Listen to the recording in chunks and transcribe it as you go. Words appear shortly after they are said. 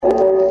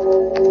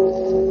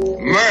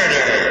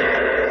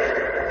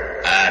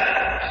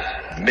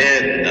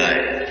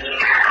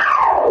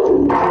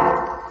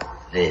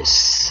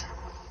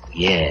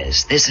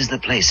this is the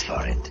place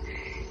for it.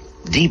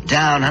 Deep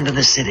down under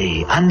the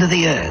city, under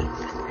the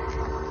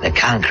earth. The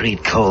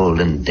concrete cold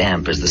and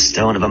damp as the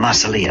stone of a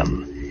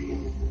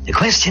mausoleum. The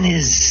question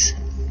is,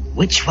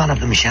 which one of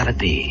them shall it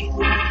be?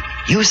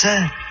 You,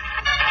 sir?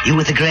 You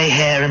with the gray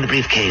hair and the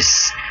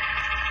briefcase.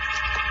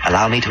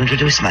 Allow me to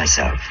introduce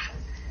myself.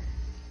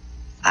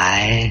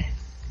 I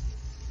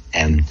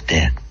am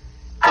death.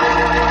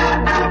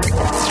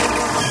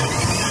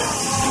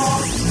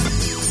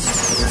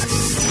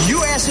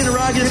 You asked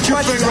interrogative Get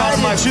your finger out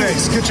of my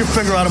face. Get your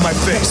finger out of my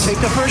face. Take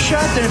the first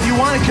shot, then if you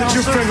want to, Get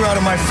your finger out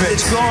of my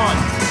face. It's gone.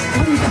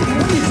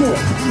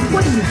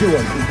 What are you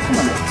doing?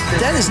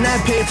 That is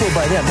not paid for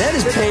by them. That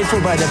is paid for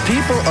by the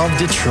people of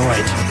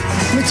Detroit.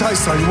 Let me tell you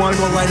something. You want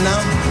to go right now?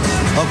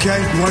 Okay?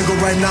 You want to go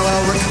right now,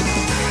 Elric?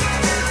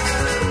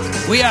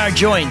 We are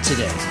joined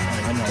today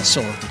by ML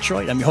Soul of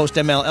Detroit. I'm your host,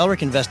 ML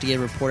Elric,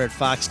 investigative reporter at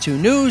Fox 2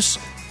 News.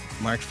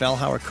 Mark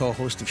Fellhauer,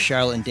 co-host of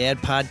Charlotte and Dad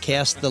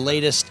podcast. The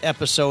latest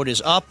episode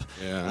is up.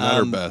 Yeah, not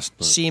her best.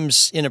 But.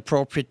 Seems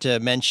inappropriate to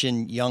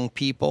mention young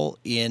people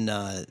in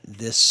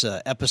this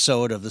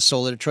episode of The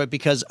Soul of Detroit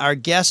because our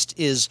guest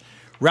is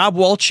Rob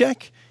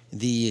Wolchek,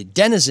 the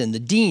denizen,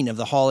 the dean of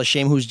the Hall of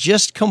Shame, who's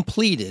just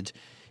completed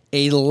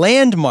a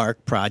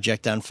landmark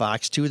project on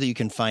Fox 2 that you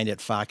can find at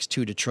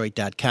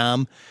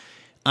fox2detroit.com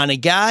on a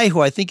guy who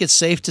I think it's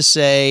safe to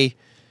say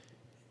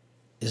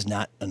is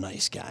not a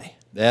nice guy.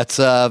 That's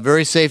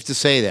very safe to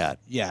say that.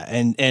 Yeah,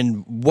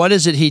 and what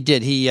is it he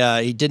did? He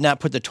did not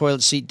put the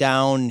toilet seat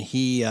down.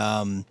 He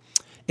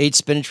ate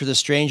spinach with a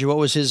stranger. What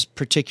was his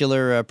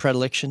particular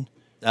predilection?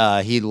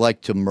 He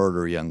liked to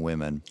murder young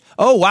women.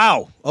 Oh,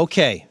 wow.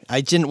 Okay. I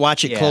didn't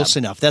watch it close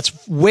enough.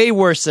 That's way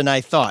worse than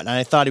I thought. And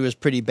I thought he was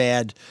pretty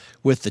bad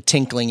with the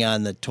tinkling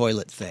on the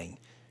toilet thing.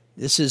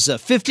 This is a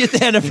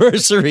 50th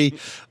anniversary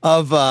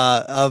of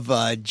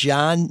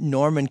John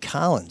Norman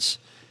Collins.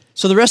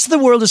 So the rest of the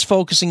world is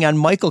focusing on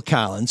Michael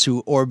Collins,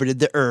 who orbited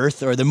the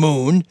Earth or the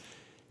Moon.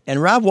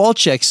 And Rob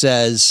Wolchek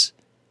says,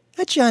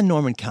 that John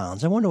Norman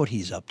Collins, I wonder what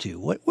he's up to.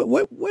 What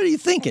are you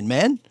thinking,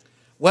 man?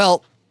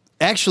 Well,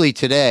 actually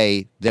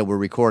today that we're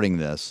recording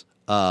this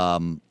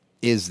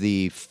is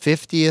the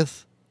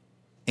 50th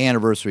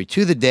anniversary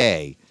to the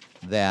day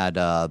that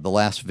the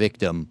last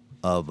victim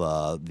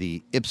of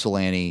the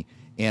Ypsilanti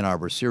Ann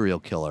Arbor serial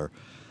killer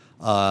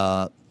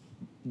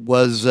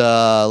was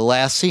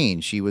last seen.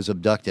 She was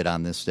abducted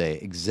on this day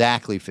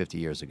exactly 50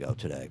 years ago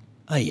today.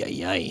 Ay,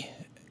 ay, ay.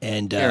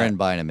 And Karen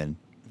Beineman.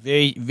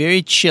 Very,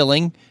 very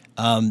chilling.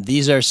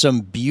 These are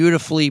some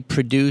beautifully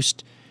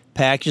produced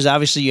packages.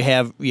 Obviously, you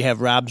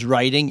have Rob's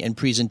writing and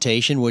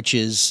presentation, which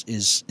is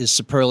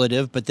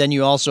superlative. But then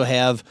you also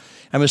have,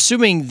 I'm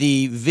assuming,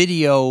 the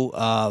video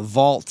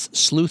vault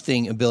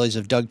sleuthing abilities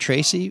of Doug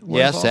Tracy.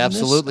 Yes,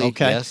 absolutely.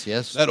 Okay.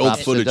 Yes. That old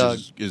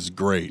footage is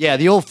great. Yeah,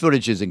 the old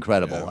footage is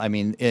incredible. Yeah. I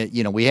mean,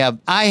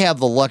 I have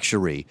the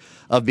luxury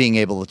of being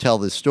able to tell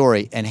this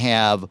story and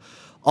have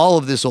all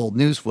of this old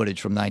news footage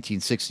from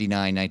 1969,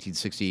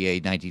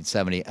 1968,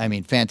 1970. I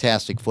mean,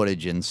 fantastic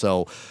footage. And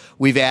so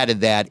we've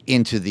added that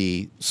into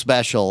the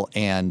special,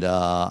 and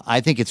I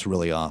think it's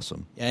really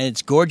awesome. And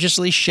it's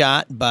gorgeously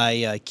shot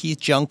by Keith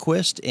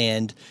Junquist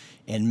and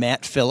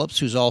Matt Phillips,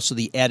 who's also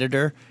the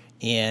editor.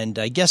 And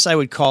I guess I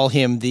would call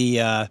him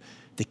the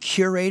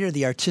curator,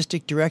 the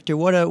artistic director.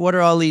 What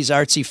are all these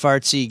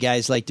artsy-fartsy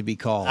guys like to be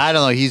called? I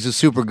don't know. He's a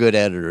super good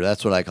editor.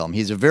 That's what I call him.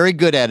 He's a very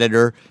good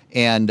editor,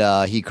 and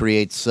he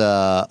creates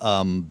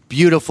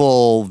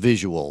beautiful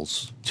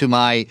visuals.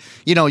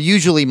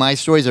 Usually my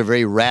stories are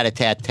very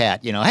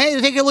rat-a-tat-tat.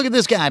 Hey, take a look at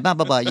this guy, blah,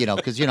 blah, blah,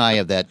 because, I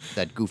have that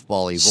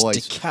goofball-y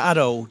voice.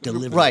 Staccato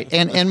delivery. Right,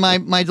 and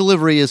my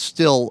delivery is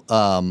still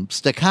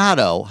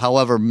staccato.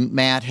 However,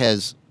 Matt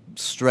has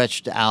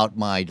stretched out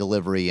my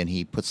delivery, and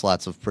he puts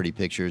lots of pretty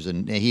pictures,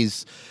 and he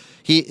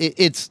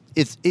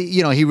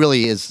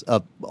really is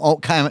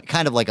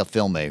kind of like a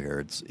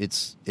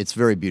filmmaker. It's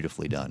very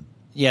beautifully done.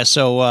 Yeah.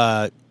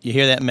 So you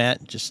hear that,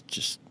 Matt?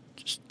 Just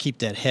keep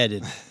that head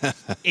in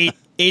 8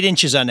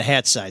 inches on the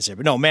hat size there.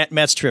 But no,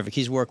 Matt's terrific.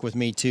 He's worked with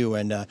me too,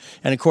 and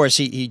of course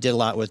he did a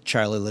lot with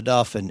Charlie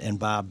LaDuff and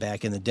Bob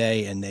back in the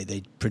day, and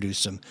they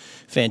produced some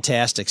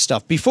fantastic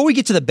stuff. Before we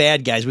get to the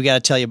bad guys, we got to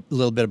tell you a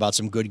little bit about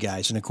some good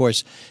guys. And of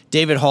course,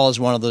 David Hall is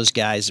one of those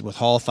guys with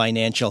Hall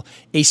Financial,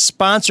 a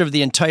sponsor of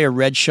the entire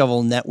Red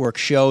Shovel Network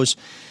shows.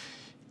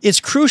 It's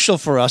crucial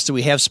for us that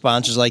we have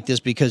sponsors like this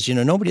because,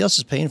 nobody else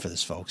is paying for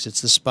this, folks.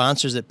 It's the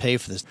sponsors that pay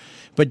for this.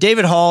 But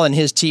David Hall and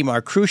his team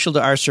are crucial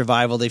to our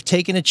survival. They've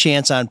taken a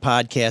chance on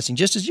podcasting,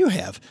 just as you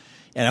have.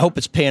 And I hope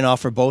it's paying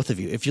off for both of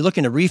you. If you're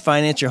looking to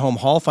refinance your home,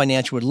 Hall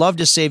Financial would love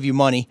to save you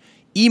money.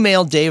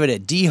 Email David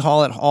at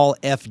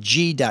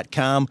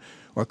dhall@hallfg.com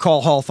or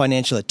call Hall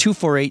Financial at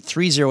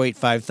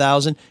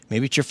 248-308-5000.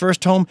 Maybe it's your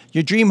first home,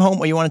 your dream home,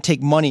 or you want to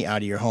take money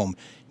out of your home.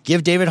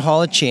 Give David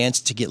Hall a chance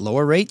to get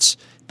lower rates,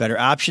 better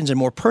options, and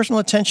more personal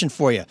attention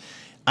for you.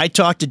 I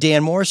talked to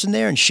Dan Morrison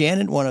there and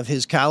Shannon, one of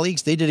his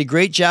colleagues. They did a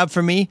great job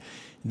for me.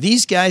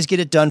 These guys get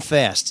it done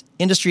fast.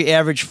 Industry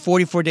average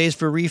 44 days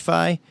for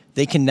refi.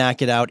 They can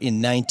knock it out in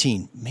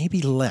 19,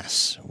 maybe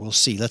less. We'll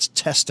see. Let's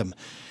test them.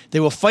 They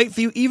will fight for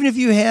you, even if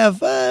you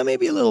have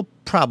maybe a little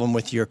problem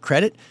with your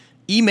credit.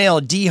 Email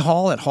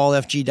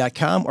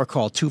dhall@hallfg.com or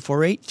call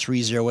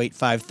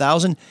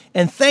 248-308-5000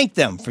 and thank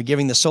them for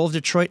giving the Soul of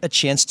Detroit a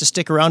chance to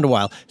stick around a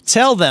while.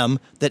 Tell them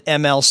that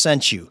ML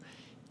sent you.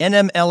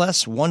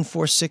 NMLS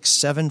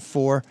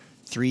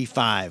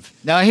 1467435.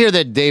 Now, I hear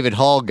that David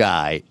Hall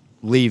guy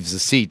leaves the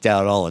seat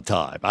down all the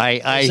time.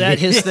 Is that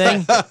his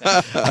thing?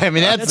 I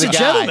mean, that's the a guy.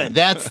 gentleman.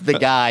 That's the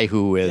guy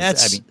who is.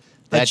 That's I mean,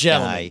 a that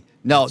gentleman.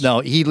 guy. No,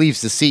 he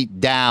leaves the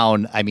seat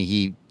down. I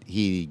mean,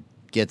 he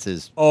gets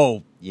his.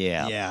 Oh,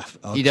 Yeah. Yeah,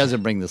 okay. He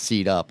doesn't bring the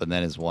seat up, and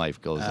then his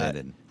wife goes in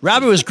and.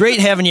 Robbie, it was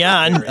great having you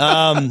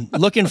on.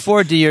 Looking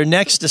forward to your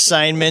next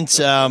assignment.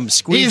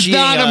 Squeegeeing He's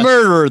not a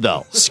murderer,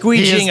 though. Squeegeeing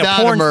He is a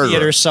not porn murderer.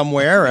 theater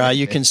somewhere.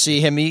 You can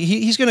see him.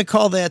 He's going to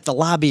call that the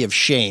lobby of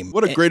shame.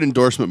 What a great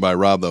endorsement by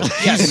Rob, though.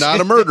 He's not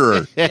a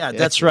murderer. Yeah,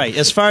 that's right.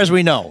 As far as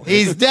we know.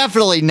 He's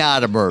definitely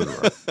not a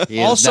murderer. He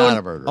is not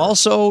a murderer.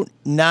 Also,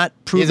 not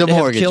proven He's a to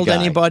have mortgage killed guy.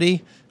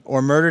 anybody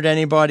or murdered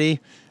anybody.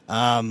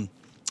 Rob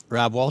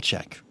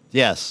Walchek.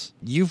 Yes.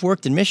 You've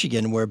worked in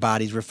Michigan where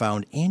bodies were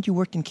found, and you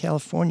worked in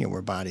California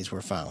where bodies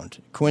were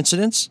found.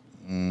 Coincidence?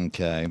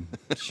 Okay.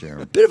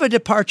 Sure. Bit of a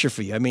departure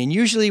for you. I mean,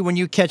 usually when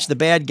you catch the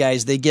bad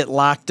guys, they get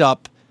locked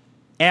up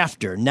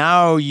after.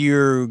 Now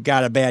you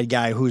got a bad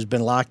guy who's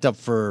been locked up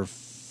for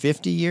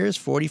 50 years,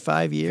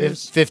 45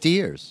 years? 50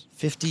 years.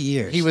 50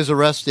 years. He was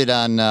arrested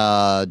on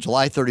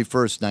July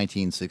 31st,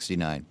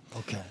 1969.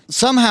 Okay.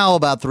 Somehow,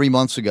 about 3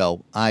 months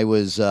ago, I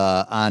was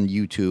on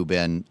YouTube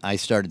and I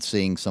started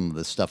seeing some of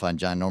the stuff on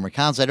John Norman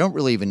Collins. I don't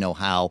really even know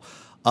how.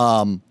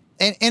 And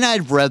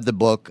I'd read the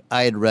book.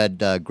 I had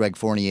read Greg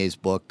Fournier's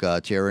book,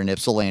 Terror in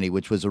Ypsilanti,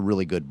 which was a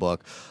really good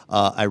book.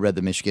 I read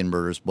the Michigan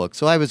Murders book.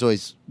 So I was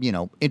always,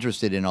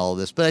 interested in all of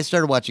this. But I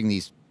started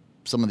watching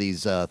some of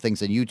these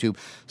things on YouTube,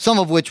 some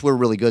of which were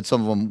really good.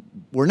 Some of them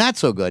were not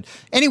so good.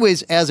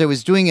 Anyways, as I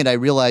was doing it, I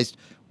realized,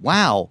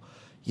 wow,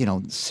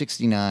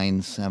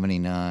 69,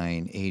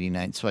 79,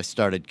 89. So I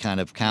started kind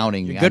of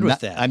counting. You're good with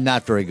that. I'm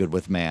not very good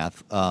with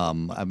math.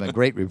 I'm a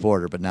great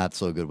reporter, but not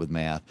so good with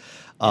math.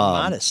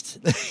 Modest.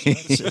 You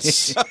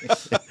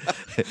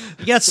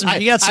got some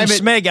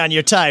smeg on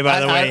your tie, by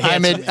the way.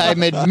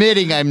 I'm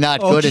admitting I'm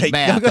not good Okay, at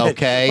math, go ahead.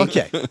 okay?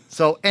 Okay.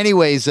 So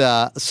anyways,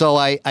 so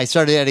I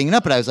started adding it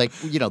up, and I was like,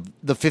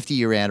 the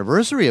 50-year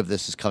anniversary of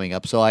this is coming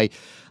up. So I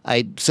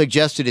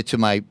suggested it to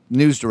my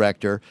news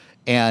director,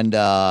 and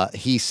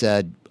he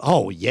said,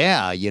 oh,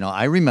 yeah,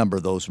 I remember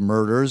those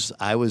murders.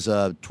 I was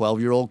a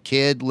 12-year-old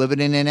kid living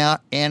in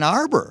Ann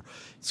Arbor.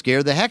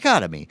 Scared the heck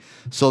out of me.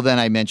 So then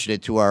I mentioned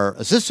it to our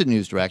assistant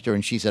news director,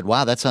 and she said,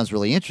 wow, that sounds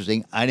really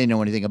interesting. I didn't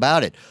know anything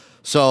about it.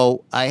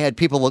 So I had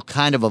people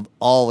kind of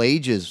all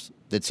ages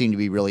that seemed to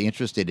be really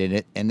interested in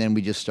it, and then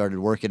we just started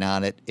working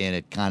on it, and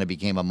it kind of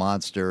became a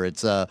monster.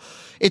 It's a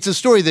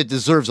story that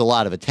deserves a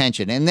lot of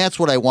attention, and that's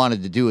what I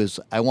wanted to do. Is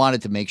I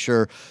wanted to make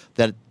sure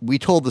that we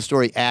told the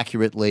story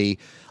accurately,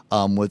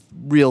 with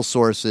real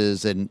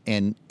sources, and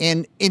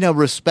in a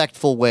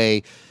respectful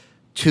way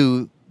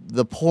to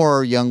the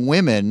poor young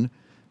women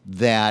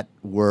that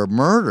were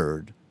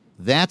murdered.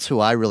 That's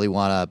who I really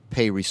want to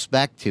pay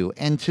respect to,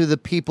 and to the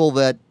people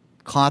that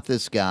caught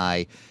this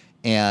guy,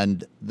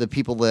 and the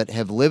people that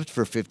have lived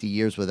for 50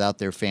 years without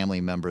their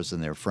family members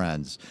and their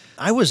friends.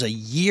 I was a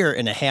year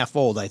and a half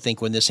old, I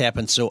think, when this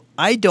happened, so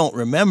I don't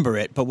remember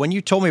it. But when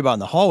you told me about it in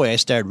the hallway, I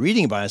started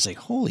reading about it. I was like,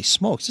 holy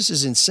smokes, this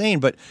is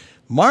insane. But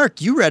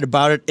Mark, you read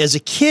about it as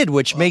a kid,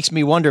 which makes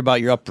me wonder about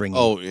your upbringing.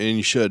 Oh, and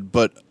you should.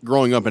 But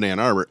growing up in Ann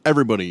Arbor,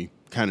 everybody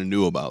kind of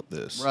knew about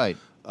this. Right.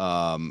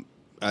 I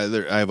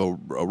have a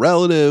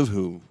relative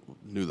who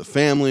knew the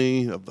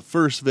family of the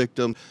first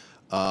victim.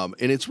 And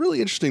it's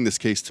really interesting, this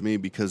case, to me,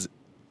 because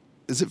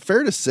is it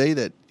fair to say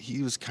that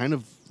he was kind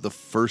of the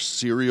first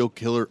serial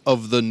killer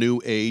of the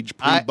new age,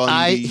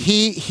 pre-Bundy?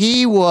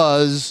 He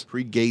was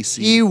pre-Gacy.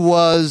 He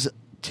was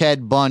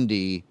Ted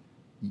Bundy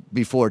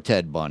before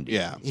Ted Bundy.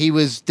 Yeah.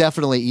 He's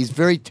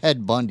very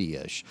Ted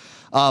Bundy-ish.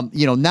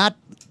 Not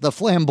the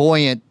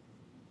flamboyant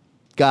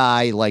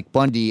guy like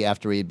Bundy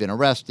after he had been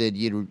arrested.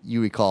 You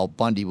recall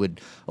Bundy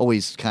would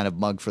always kind of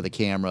mug for the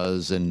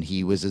cameras, and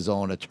he was his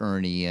own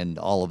attorney and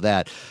all of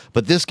that.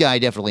 But this guy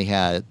definitely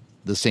had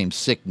the same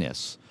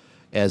sickness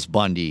as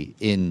Bundy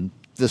in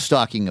the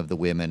stalking of the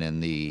women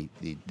and the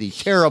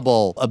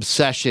terrible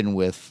obsession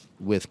with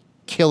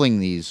killing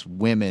these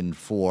women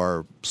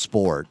for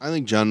sport. I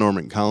think John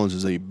Norman Collins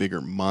is a bigger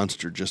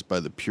monster just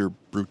by the pure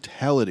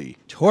brutality.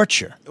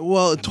 Torture.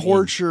 Well,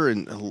 torture,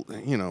 and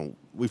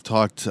we've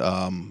talked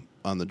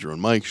on the Drew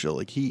and Mike show.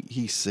 Like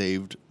he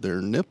saved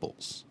their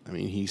nipples. I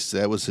mean,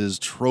 that was his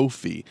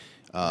trophy.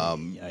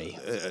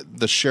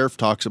 The sheriff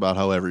talks about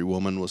how every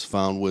woman was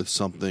found with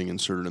something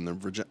inserted in their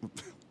vagina.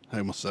 I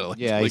almost said it like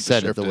he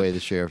said it the way the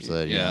sheriff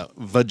said. Yeah,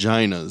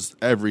 vaginas,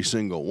 every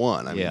single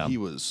one. I mean, he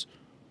was.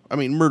 I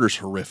mean, murder's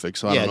horrific,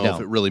 so I don't know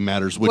if it really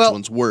matters which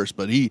one's worse.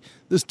 But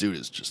this dude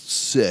is just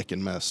sick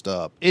and messed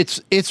up.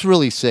 It's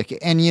really sick.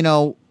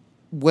 And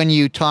when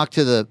you talk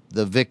to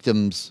the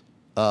victims'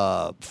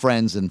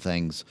 friends and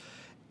things,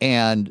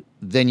 and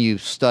then you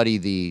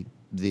study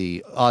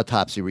the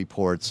autopsy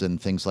reports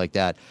and things like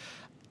that.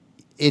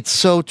 It's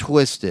so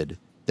twisted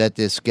that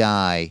this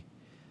guy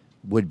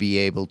would be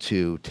able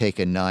to take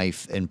a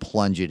knife and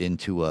plunge it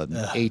into an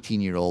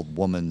 18-year-old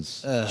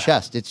woman's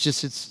chest. It's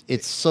just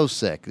it's so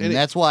sick, and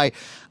that's why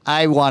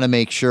I want to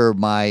make sure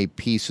my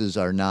pieces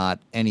are not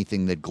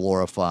anything that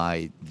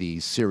glorify the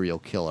serial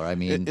killer. I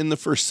mean, in the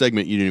first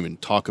segment, you didn't even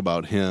talk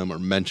about him or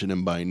mention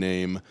him by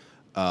name.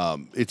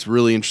 It's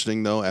really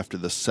interesting though. After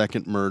the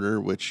second murder,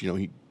 which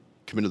he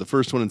committed the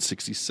first one in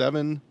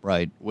 '67,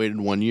 right? Waited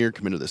 1 year,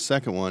 committed the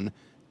second one,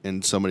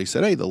 and somebody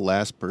said, "Hey, the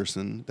last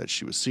person that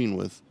she was seen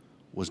with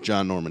was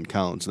John Norman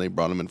Collins," and they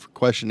brought him in for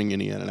questioning,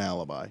 and he had an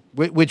alibi.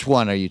 Which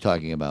one are you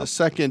talking about? The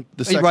second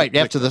right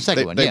after the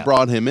second one. They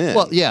brought him in.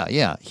 Well,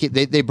 yeah.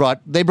 They brought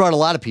a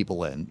lot of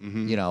people in,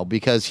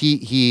 because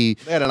he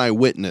they had an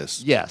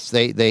eyewitness. Yes,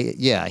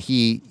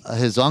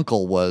 his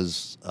uncle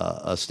was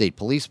a state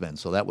policeman,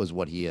 so that was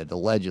what he had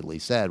allegedly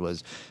said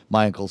was,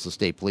 my uncle's a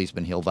state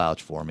policeman, he'll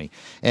vouch for me,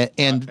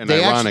 and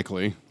they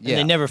ironically, and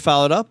they never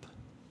followed up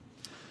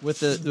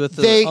with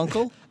the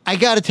uncle. I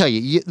got to tell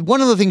you,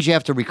 one of the things you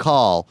have to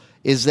recall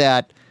is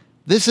that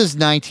this is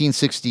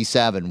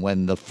 1967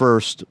 when the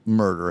first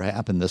murder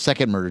happened. The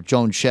second murder,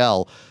 Joan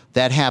Schell,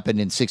 that happened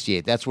in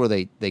 '68. That's where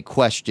they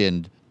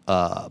questioned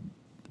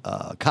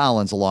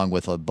Collins along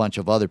with a bunch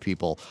of other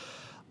people.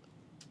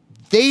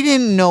 They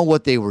didn't know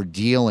what they were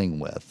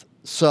dealing with.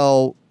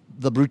 So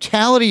the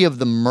brutality of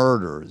the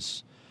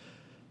murders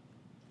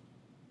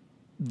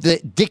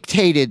that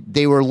dictated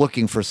they were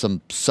looking for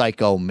some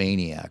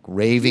psychomaniac,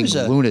 raving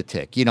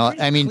lunatic.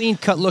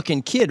 Clean-cut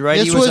looking kid, right?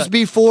 This was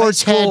before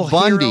Ted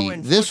Bundy.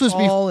 This was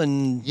before,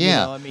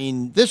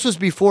 this was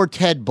before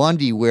Ted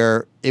Bundy,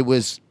 where it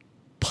was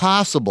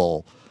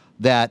possible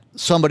that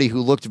somebody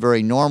who looked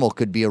very normal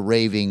could be a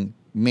raving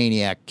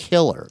maniac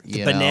killer.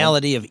 The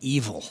banality of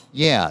evil.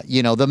 Yeah,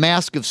 the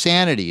mask of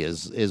sanity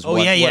is. Oh,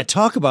 what,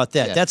 talk about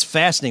that. Yeah. That's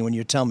fascinating when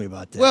you tell me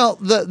about that. Well,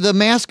 the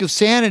mask of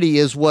sanity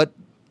is what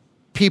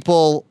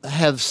people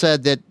have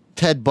said that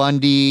Ted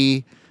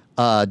Bundy,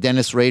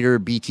 Dennis Rader,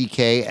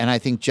 BTK, and I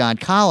think John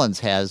Collins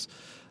has,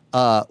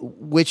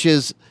 which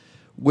is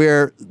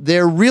where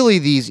they're really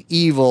these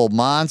evil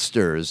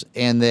monsters,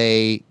 and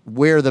they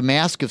wear the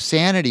mask of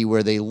sanity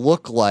where they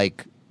look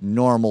like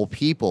normal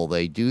people.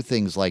 They do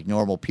things like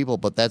normal people,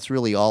 but that's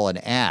really all an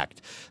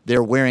act.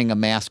 They're wearing a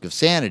mask of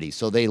sanity.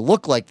 So they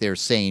look like they're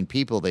sane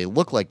people. They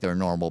look like they're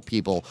normal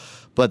people,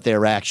 but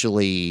they're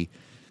actually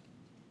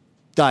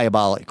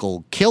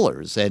diabolical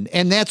killers, and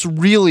that's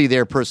really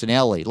their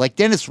personality. Like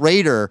Dennis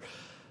Rader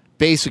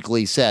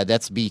basically said,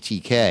 that's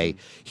BTK,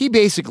 he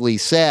basically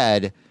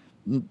said,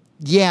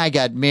 I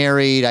got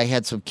married, I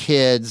had some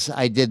kids,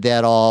 I did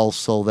that all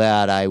so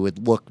that I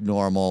would look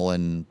normal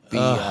and be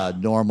a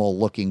normal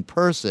looking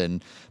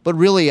person, but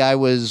really I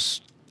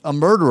was a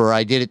murderer.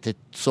 I did it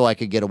so I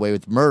could get away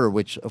with murder,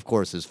 which of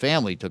course his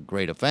family took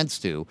great offense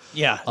to.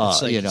 Yeah,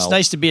 it's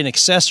nice to be an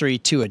accessory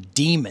to a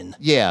demon.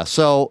 Yeah,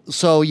 so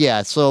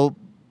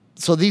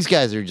these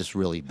guys are just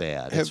really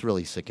bad. It's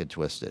really sick and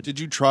twisted. Did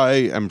you try?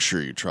 I'm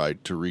sure you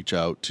tried to reach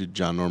out to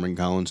John Norman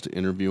Collins to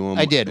interview him.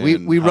 I did.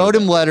 We wrote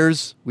him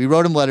letters. We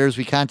wrote him letters.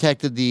 We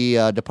contacted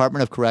the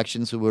Department of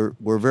Corrections, who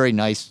were very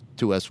nice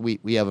to us.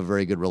 We have a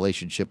very good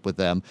relationship with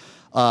them.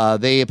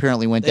 They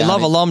apparently went down. They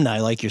love alumni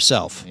like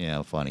yourself.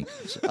 Yeah, funny.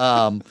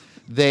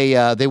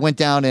 They went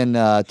down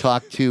and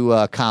talked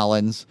to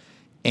Collins,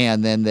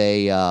 and then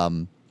he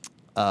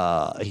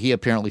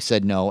apparently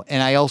said no.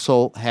 And I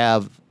also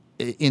have,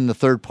 in the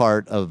third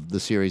part of the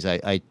series,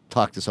 I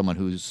talked to someone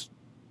who's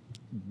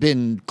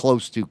been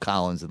close to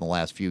Collins in the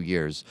last few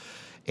years,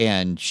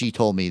 and she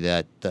told me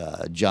that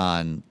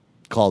John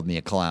called me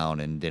a clown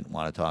and didn't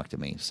want to talk to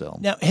me. So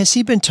now, has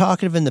he been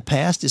talkative in the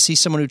past? Is he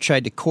someone who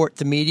tried to court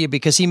the media?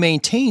 Because he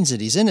maintains that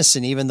he's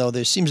innocent, even though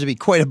there seems to be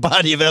quite a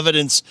body of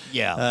evidence,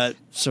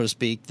 so to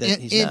speak, that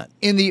he's not.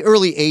 In the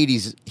early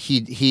 80s,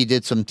 he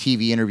did some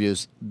TV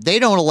interviews. They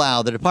don't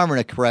allow, the Department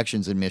of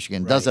Corrections in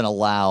Michigan doesn't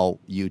allow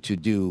you to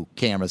do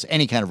cameras,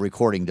 any kind of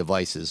recording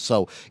devices.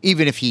 So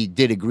even if he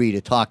did agree to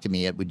talk to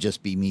me, it would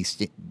just be me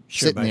sitting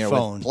there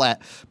phone. with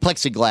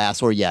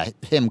plexiglass, or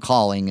him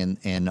calling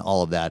and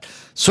all of that.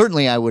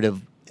 Certainly I would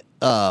have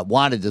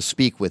wanted to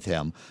speak with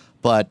him,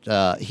 but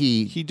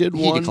he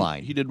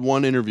declined. He did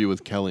one interview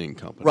with Kelly and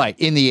Company. Right,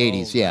 in the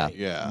 80s,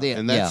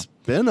 and that's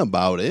been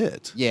about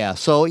it. Yeah,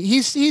 so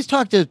he's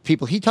talked to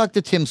people. He talked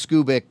to Tim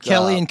Skubic.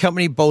 Kelly and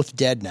Company both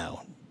dead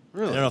now.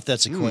 Really? I don't know if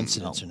that's a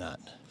coincidence or not.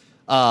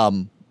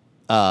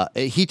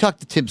 He talked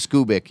to Tim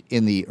Skubic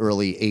in the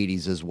early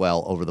 80s as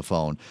well over the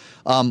phone.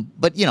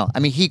 But,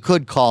 he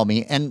could call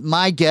me, and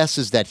my guess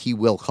is that he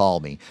will call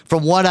me.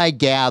 From what I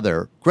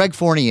gather, Greg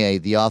Fournier,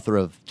 the author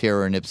of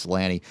Terror in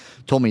Ypsilanti,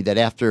 told me that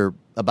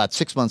about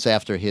 6 months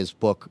after his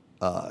book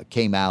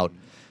came out,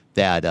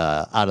 that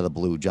out of the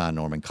blue, John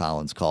Norman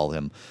Collins called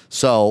him.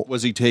 So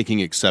was he taking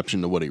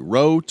exception to what he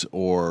wrote,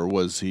 or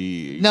was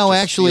he? No,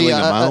 actually,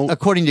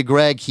 according to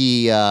Greg,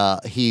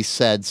 he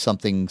said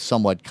something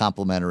somewhat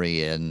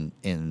complimentary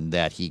in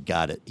that he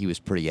got it. He was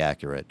pretty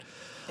accurate.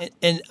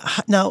 And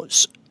now,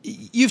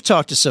 you've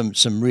talked to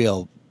some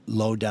real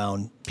low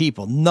down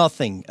people.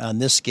 Nothing on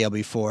this scale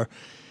before.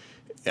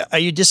 Are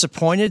you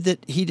disappointed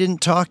that he didn't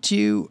talk to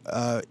you?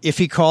 If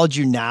he called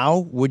you now,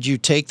 would you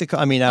take the call?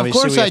 I mean, obviously,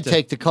 of course I'd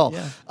take the call.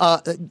 Yeah.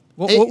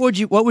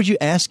 What would you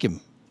ask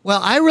him? Well,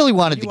 I really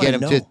wanted to What do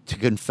get you him wanna to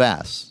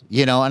confess,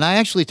 and I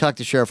actually talked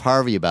to Sheriff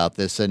Harvey about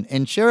this,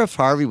 and Sheriff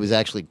Harvey was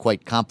actually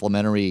quite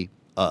complimentary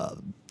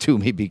to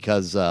me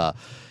because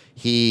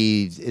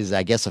he is,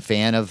 I guess, a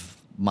fan of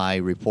my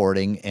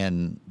reporting,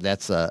 and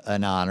that's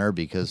an honor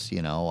because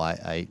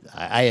I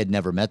had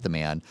never met the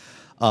man.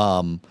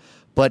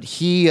 But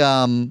he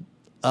said,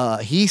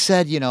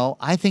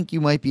 I think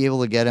you might be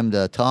able to get him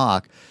to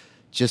talk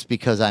just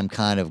because I'm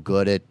kind of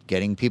good at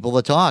getting people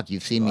to talk.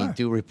 You've seen me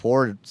do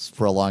reports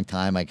for a long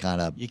time.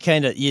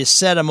 You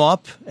set him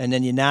up and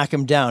then you knock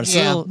him down. It's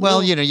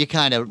you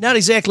kind of not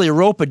exactly a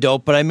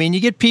rope-a-dope, but I mean, you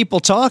get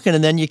people talking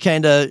and then you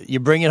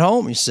bring it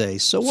home. You say,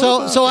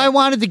 so I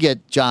wanted to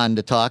get John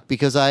to talk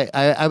because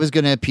I was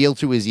going to appeal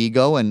to his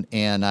ego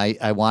and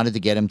I wanted to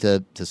get him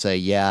to say,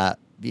 yeah,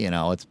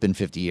 it's been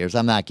 50 years.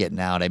 I'm not getting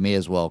out. I may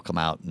as well come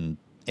out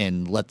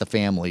and let the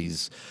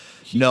families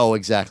know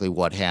exactly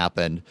what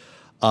happened.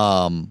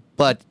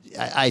 But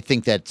I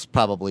think that's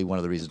probably one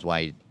of the reasons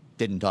why he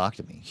didn't talk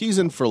to me. He's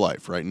in for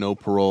life, right? No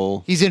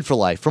parole. He's in for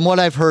life. From what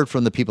I've heard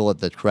from the people at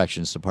the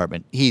corrections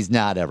department, he's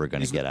not ever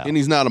going to get out. And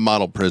he's not a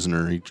model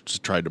prisoner. He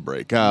just tried to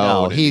break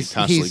out. No, he's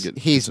not. He's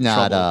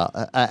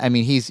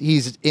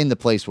in the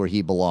place where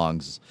he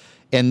belongs.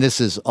 And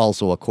this is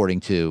also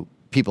according to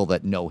people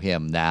that know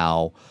him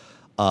now.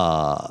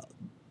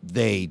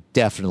 They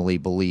definitely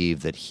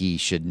believe that he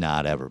should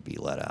not ever be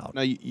let out.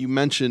 Now, you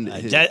mentioned...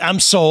 I'm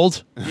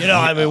sold.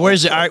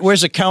 Where's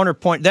the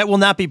counterpoint? That will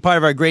not be part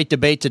of our great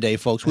debate today,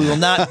 folks. We will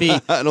not be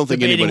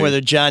debating whether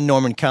John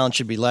Norman Collins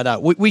should be let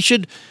out. We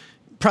should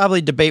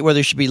probably debate whether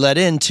he should be let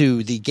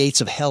into the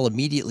gates of hell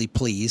immediately,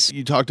 please.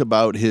 You talked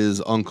about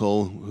his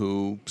uncle,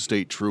 who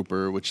state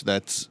trooper, which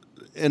that's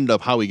ended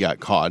up how he got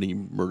caught. He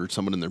murdered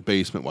someone in their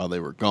basement while they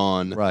were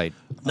gone. Right.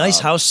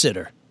 Nice house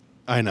sitter.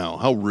 I know.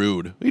 How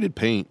rude. He did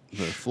paint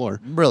the floor.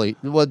 Really?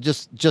 Well,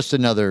 just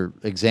another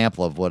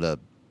example of what a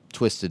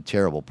twisted,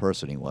 terrible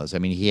person he was. I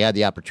mean, he had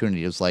the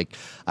opportunity. It was like,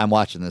 I'm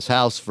watching this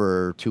house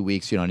for 2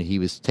 weeks, and he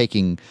was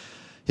taking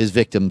his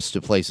victims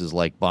to places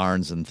like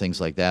barns and things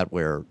like that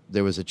where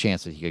there was a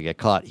chance that he could get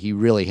caught. He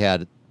really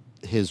had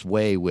his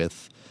way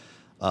with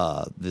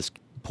this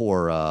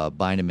poor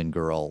Beineman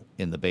girl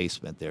in the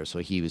basement there. So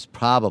he was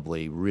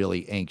probably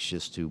really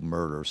anxious to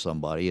murder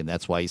somebody, and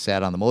that's why he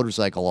sat on the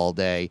motorcycle all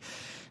day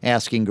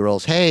asking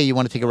girls, hey, you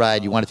want to take a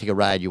ride? You want to take a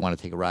ride? You want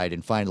to take a ride?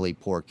 And finally,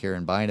 poor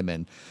Karen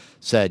Beineman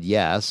said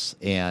yes,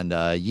 and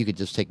you could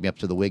just take me up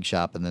to the wig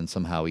shop, and then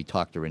somehow he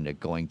talked her into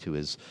going to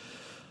his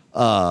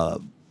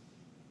uncle's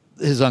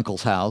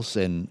house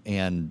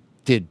and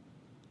did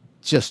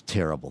just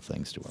terrible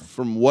things to her.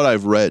 From what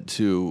I've read,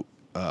 too,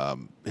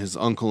 his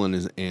uncle and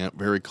his aunt,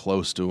 very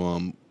close to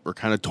him, were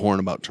kind of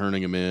torn about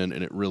turning him in,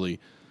 and it really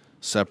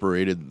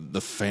separated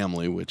the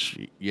family, which,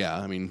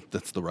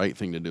 that's the right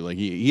thing to do. Like,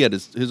 he had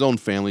his own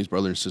family, his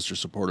brother and sister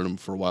supported him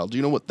for a while. Do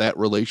you know what that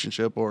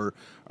relationship, or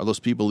are those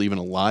people even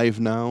alive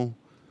now?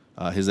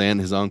 His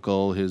aunt, his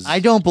uncle, I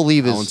don't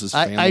believe his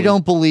family? I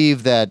don't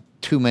believe that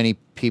too many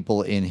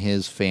people in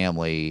his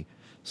family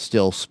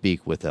still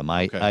speak with him.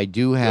 I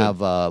do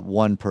have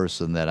one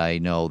person that I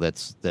know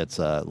that's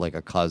like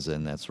a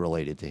cousin that's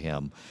related to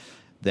him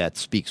that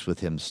speaks with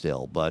him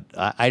still, but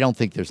I don't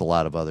think there's a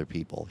lot of other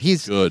people.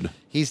 He's good.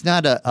 He's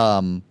not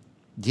a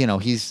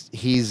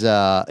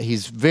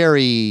he's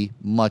very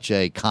much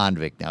a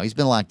convict now. He's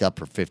been locked up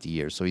for 50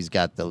 years, so he's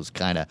got those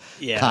kind of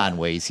con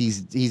ways.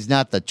 He's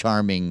not the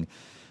charming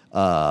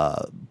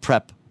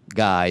prep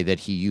guy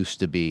that he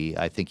used to be.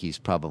 I think he's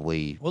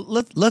probably... Well,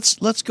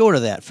 let's go to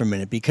that for a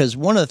minute, because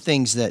one of the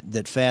things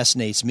that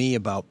fascinates me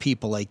about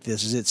people like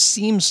this is it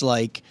seems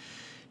like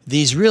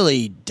these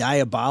really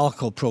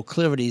diabolical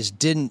proclivities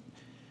didn't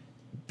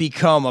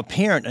become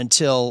apparent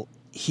until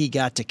he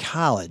got to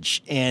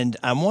college. And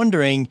I'm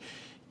wondering,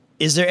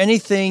 is there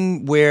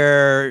anything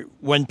where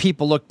when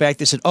people look back,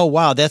 they said, oh,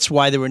 wow, that's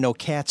why there were no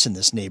cats in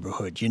this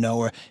neighborhood,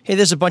 or, hey,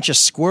 there's a bunch of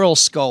squirrel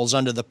skulls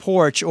under the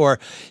porch, or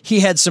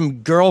he had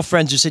some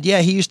girlfriends who said,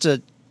 yeah, he used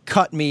to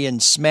cut me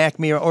and smack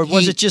me, or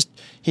was it just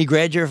he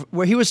graduated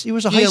where he was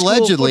a high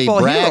school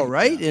football hero,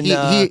 right? And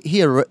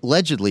he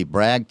allegedly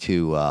bragged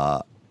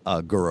to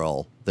a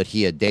girl that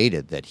he had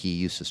dated that he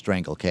used to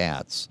strangle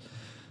cats.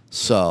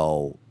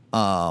 So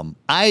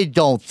I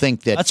don't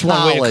think that's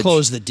one way to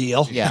close the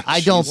deal. Yeah,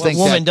 I don't think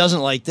a woman doesn't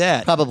like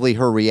that. Probably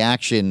her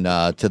reaction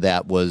to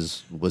that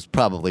was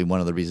probably one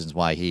of the reasons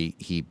why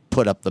he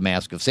put up the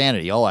mask of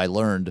sanity. Oh, I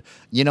learned.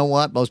 You know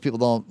what? Most people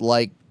don't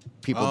like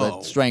people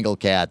that strangle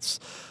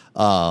cats.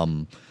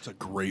 It's a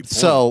great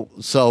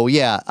point. So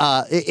yeah,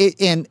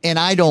 and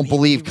I don't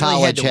believe really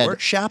college had to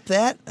workshop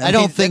that. I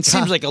don't think that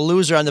seems like a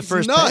loser on the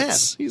first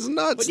pass. He's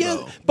nuts.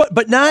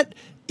 But not.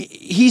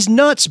 He's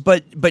nuts.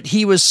 But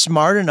he was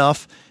smart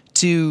enough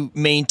to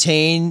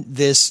maintain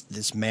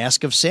this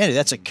mask of sanity.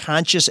 That's a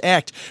conscious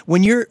act.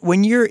 When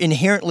you're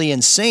inherently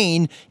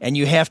insane and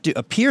you have to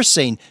appear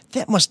sane,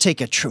 that must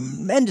take a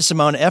tremendous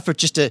amount of effort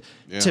just to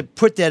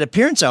put that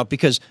appearance out,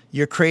 because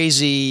you're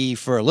crazy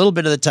for a little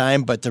bit of the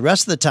time, but the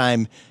rest of the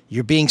time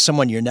you're being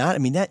someone you're not. I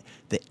mean, that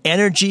the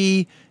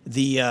energy,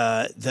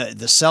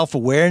 the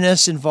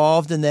self-awareness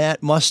involved in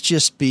that must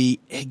just be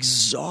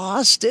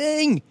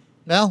exhausting.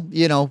 Well,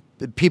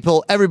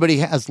 everybody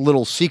has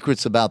little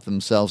secrets about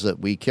themselves that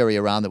we carry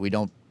around that we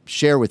don't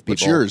share with people.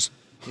 What's yours?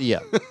 Yeah.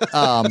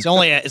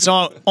 It's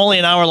only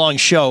an hour-long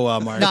show,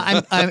 Mark.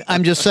 No,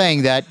 I'm just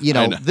saying that,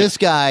 this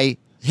guy,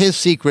 his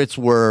secrets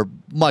were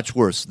much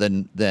worse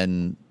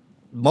than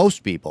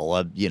most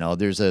people.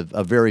 There's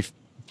a very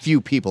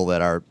few people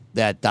that are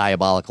that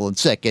diabolical and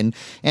sick. And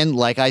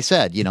like I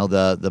said,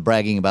 the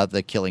bragging about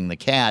the killing the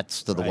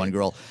cats to the one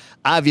girl.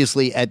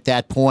 Obviously, at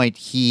that point,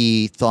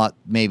 he thought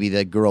maybe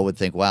the girl would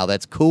think, wow,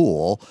 that's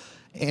cool.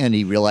 And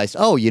he realized,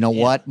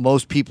 what?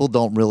 Most people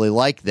don't really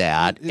like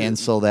that. And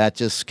so that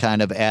just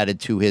kind of added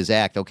to his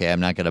act. Okay,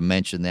 I'm not going to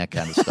mention that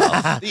kind of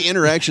stuff. The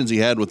interactions he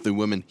had with the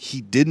women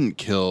he didn't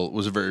kill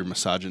was very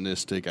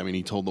misogynistic. I mean,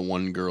 he told the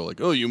one girl, like,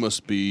 oh, you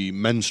must be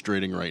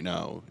menstruating right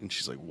now. And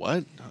she's like,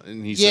 what?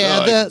 And he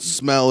said, I can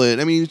smell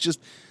it. I mean, it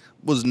just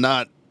was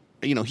not...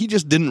 he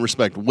just didn't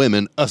respect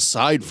women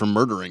aside from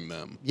murdering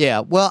them.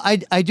 Yeah, well,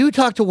 I do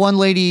talk to one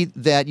lady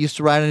that used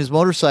to ride on his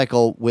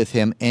motorcycle with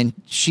him, and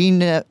he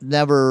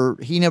never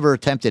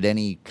attempted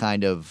any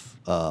kind of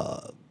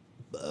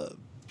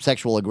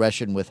sexual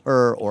aggression with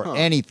her or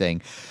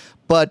anything.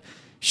 But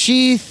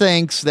she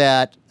thinks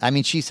that,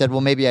 she said,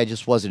 well, maybe I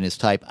just wasn't his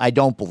type. I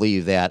don't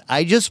believe that.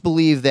 I just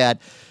believe that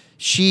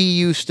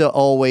she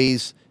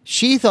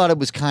thought it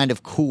was kind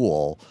of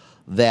cool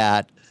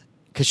that,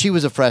 because she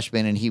was a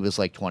freshman and he was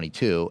like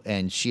 22,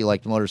 and she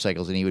liked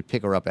motorcycles, and he would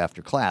pick her up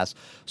after class.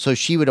 So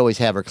she would always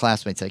have her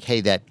classmates like, hey,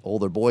 that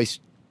older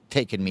boy's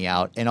taking me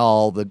out, and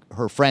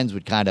her friends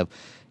would kind of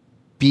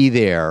be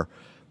there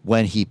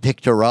when he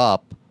picked her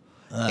up.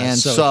 And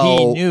so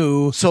he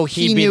knew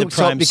he'd be the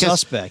prime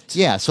suspect.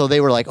 Yeah, so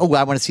they were like, oh,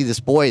 I want to see this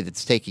boy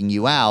that's taking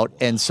you out.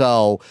 And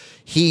so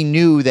he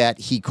knew that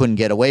he couldn't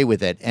get away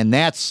with it. And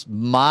that's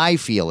my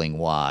feeling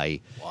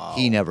why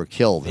he never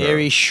killed her.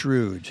 Very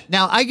shrewd.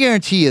 Now, I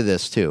guarantee you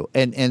this, too,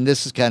 and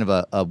this is kind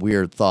of a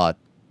weird thought,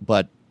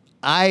 but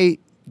I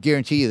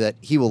guarantee you that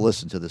he will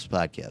listen to this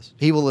podcast.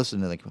 He will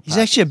listen to the podcast. He's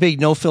actually a big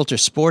No Filter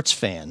sports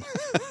fan.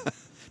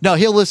 No,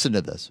 he'll listen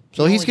to this.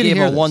 So he's going to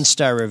hear a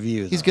 1-star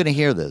review. He's going to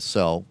hear this.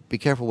 So be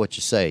careful what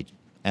you say,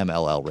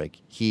 MLL Rick.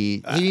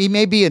 He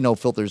may be a No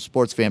Filter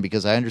sports fan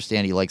because I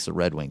understand he likes the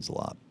Red Wings a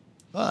lot.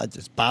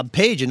 It's Bob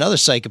Page, another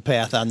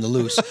psychopath on the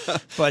loose.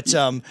 But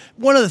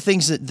one of the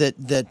things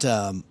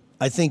that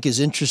I think is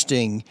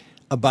interesting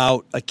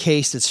about a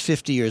case that's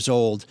 50 years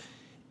old,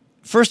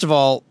 first of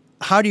all,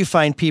 how do you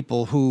find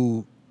people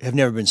who have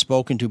never been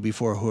spoken to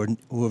before,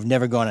 who have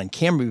never gone on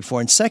camera before?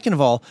 And second of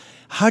all,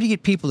 how do you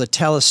get people to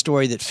tell a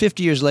story that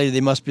 50 years later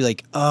they must be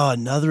like, oh,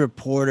 another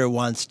reporter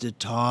wants to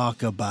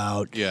talk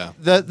about? Yeah,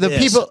 the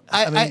people.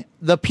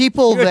 The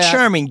people. You're that, a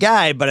charming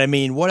guy, but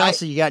what else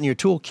have you got in your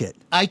toolkit?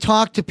 I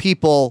talked to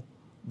people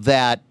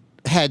that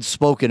had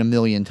spoken a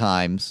million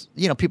times.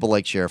 People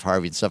like Sheriff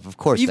Harvey and stuff. Of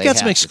course, you've got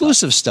some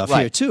exclusive stuff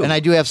here too, and I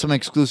do have some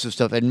exclusive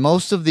stuff. And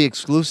most of the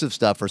exclusive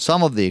stuff, or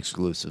some of the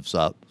exclusive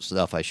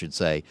stuff, I should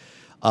say,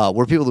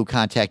 were people who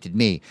contacted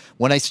me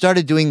when I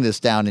started doing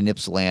this down in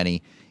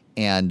Ypsilanti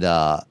and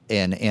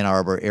in Ann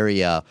Arbor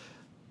area.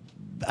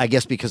 I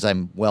guess because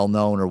I'm well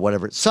known or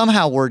whatever,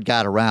 somehow word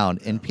got around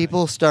and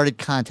people started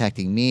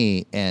contacting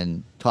me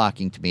and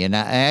talking to me. And I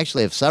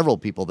actually have several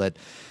people that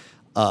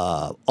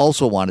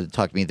also wanted to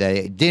talk to me that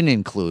I didn't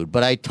include,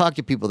 but I talked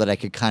to people that I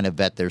could kind of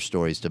vet their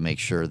stories to make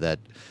sure that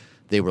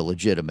they were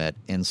legitimate.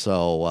 And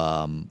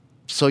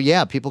so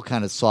yeah, people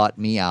kind of sought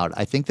me out.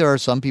 I think there are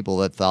some people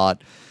that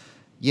thought,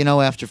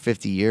 after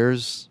 50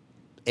 years,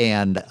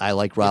 and I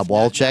like Rob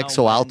Walchek,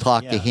 so I'll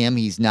talk to him.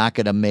 He's not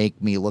going to make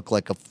me look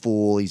like a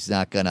fool. He's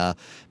not going to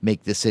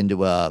make this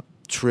into a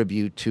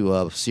tribute to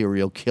a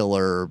serial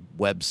killer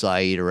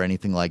website or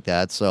anything like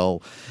that.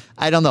 So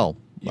I don't know.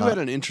 You had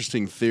an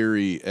interesting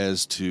theory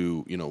as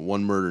to,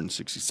 one murder in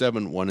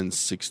 67, one in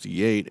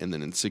 68, and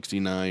then in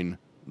 69,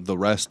 the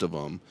rest of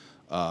them.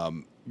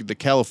 The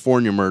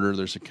California murder,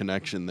 there's a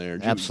connection there.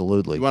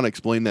 Absolutely. You want to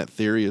explain that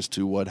theory as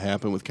to what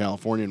happened with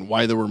California and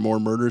why there were more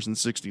murders in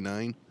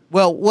 69?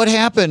 Well, what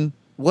happened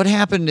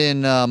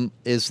in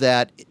is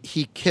that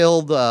he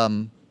killed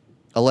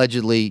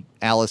allegedly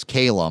Alice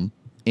Calum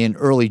in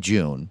early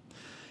June,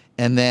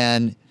 and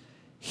then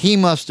he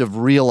must have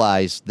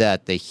realized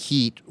that the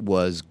heat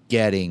was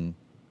getting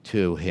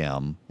to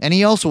him, and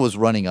he also was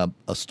running a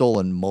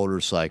stolen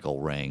motorcycle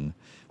ring.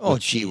 Oh,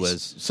 he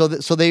was so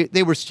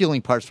they were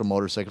stealing parts from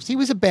motorcycles. He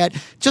was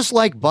just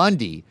like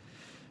Bundy,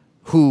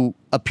 who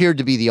appeared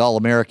to be the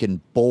all-American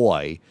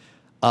boy.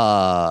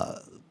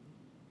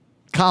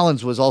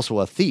 Collins was also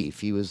a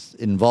thief. He was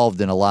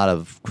involved in a lot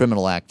of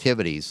criminal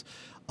activities.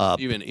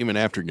 Even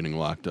after getting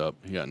locked up,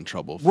 he got in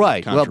trouble. For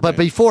Right. Well, but contraband.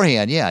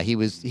 beforehand, yeah, he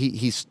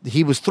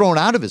was thrown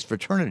out of his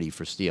fraternity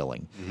for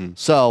stealing.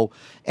 So,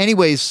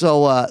 anyways,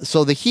 so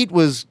the heat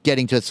was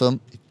getting to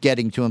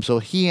him. So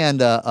he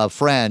and a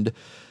friend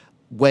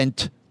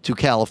went to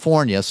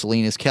California,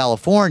 Salinas,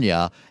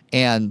 California,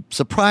 and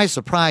surprise,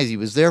 surprise, he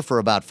was there for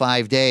about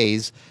 5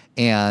 days.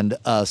 And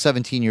a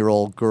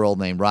 17-year-old girl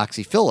named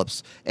Roxy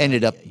Phillips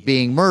ended up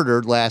being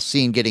murdered. Last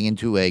seen getting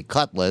into a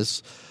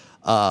Cutlass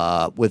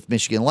with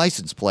Michigan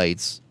license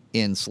plates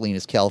in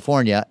Salinas,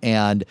 California,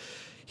 and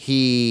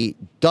he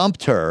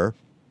dumped her.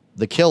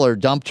 The killer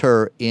dumped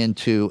her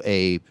into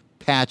a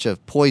patch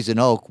of poison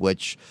oak,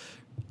 which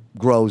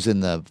grows in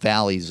the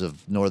valleys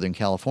of Northern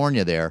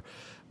California there,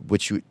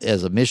 which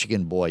as a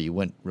Michigan boy, you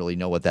wouldn't really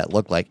know what that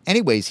looked like.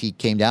 Anyways, he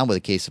came down with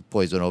a case of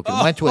poison oak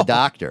and went to a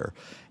doctor,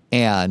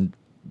 and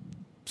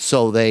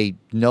so they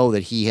know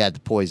that he had the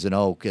poison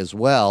oak as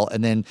well.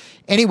 And then,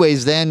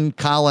 anyways, then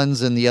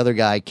Collins and the other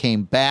guy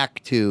came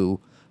back to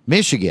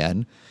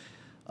Michigan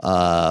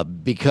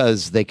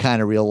because they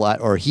kind of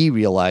realized, or he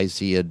realized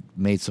he had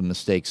made some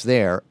mistakes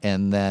there.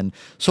 And then,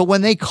 so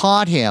when they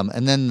caught him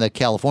and then the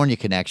California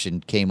connection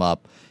came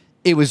up,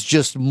 it was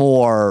just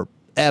more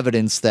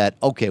evidence that,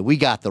 okay, we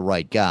got the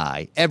right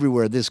guy.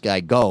 Everywhere this guy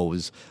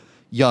goes,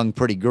 young,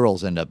 pretty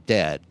girls end up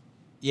dead.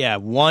 Yeah,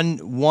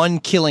 one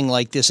killing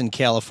like this in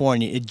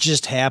California, it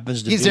just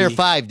happens to be. He's there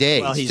 5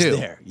 days. Well, he's too.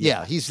 there.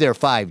 Yeah, he's there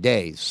 5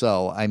 days.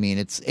 So I mean,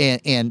 it's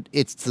and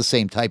it's the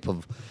same type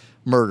of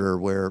murder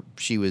where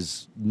she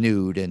was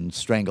nude and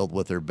strangled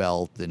with her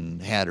belt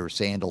and had her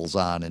sandals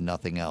on and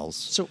nothing else.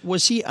 So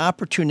was he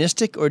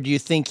opportunistic, or do you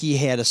think he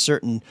had a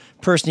certain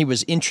person he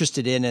was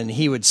interested in and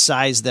he would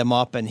size them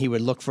up and he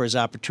would look for his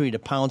opportunity to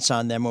pounce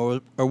on them,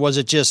 or was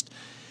it just,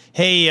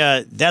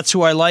 hey, that's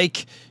who I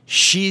like,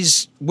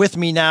 she's with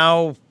me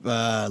now,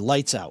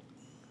 lights out?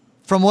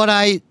 From what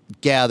I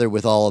gather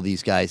with all of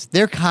these guys,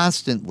 they're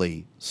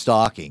constantly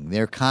stalking.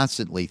 They're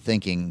constantly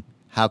thinking,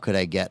 how could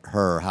I get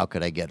her? How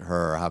could I get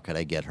her? How could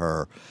I get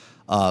her?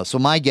 So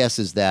my guess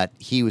is that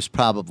he was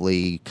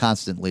probably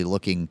constantly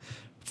looking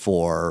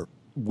for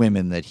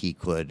women that he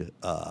could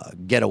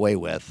get away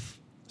with.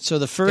 So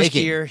the first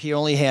year he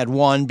only had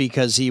one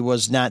because he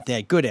was not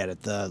that good at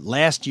it. The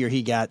last year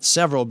he got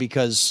several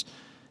because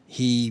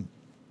he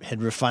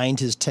had refined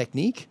his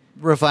technique.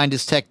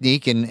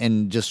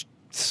 And just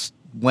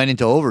went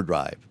into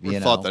overdrive. We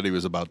thought that he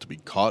was about to be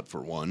caught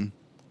for one.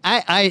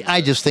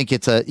 I just think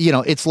it's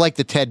it's like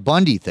the Ted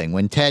Bundy thing.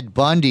 When Ted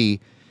Bundy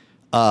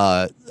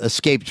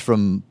escaped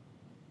from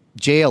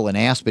jail in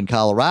Aspen,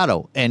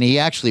 Colorado, and he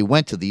actually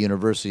went to the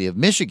University of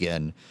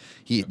Michigan.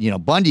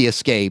 Bundy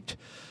escaped.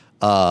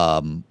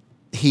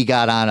 He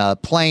got on a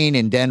plane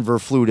in Denver,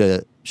 flew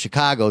to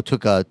Chicago,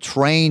 took a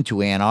train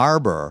to Ann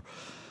Arbor.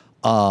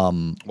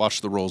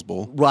 Watched the Rose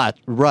Bowl.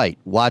 Right.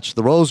 Watched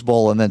the Rose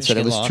Bowl and then said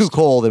it was too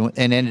cold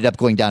and ended up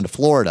going down to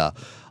Florida.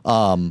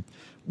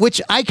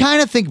 Which I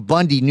kind of think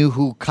Bundy knew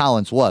who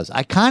Collins was.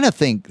 I kind of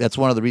think that's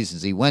one of the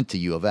reasons he went to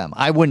U of M.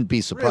 I wouldn't be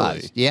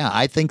surprised. Really? Yeah,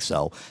 I think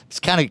so. It's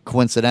kind of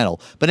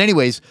coincidental. But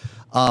anyways,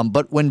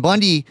 but when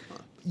Bundy,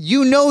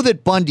 that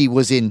Bundy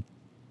was in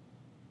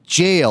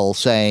jail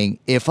saying,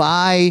 if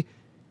I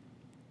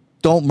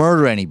don't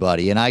murder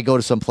anybody and I go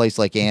to some place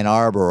like Ann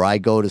Arbor or I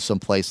go to some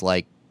place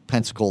like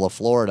Pensacola,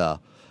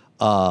 Florida,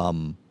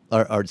 or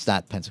it's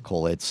not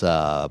Pensacola, it's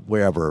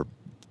wherever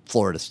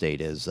Florida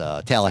State is,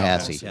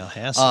 Tallahassee.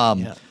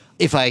 Yeah.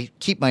 If I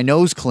keep my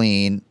nose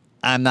clean,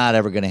 I'm not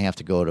ever going to have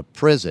to go to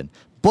prison.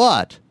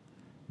 But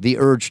the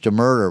urge to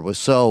murder was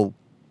so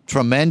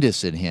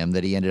tremendous in him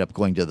that he ended up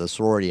going to the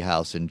sorority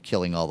house and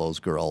killing all those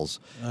girls,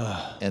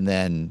 and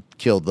then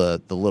killed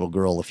the little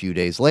girl a few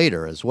days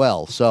later as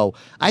well. So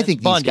I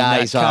think Bundy, these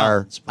guys not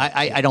are. Collins.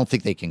 I don't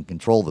think they can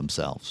control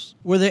themselves.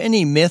 Were there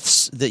any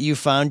myths that you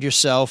found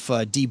yourself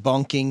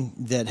debunking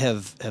that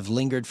have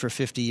lingered for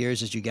 50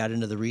 years as you got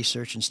into the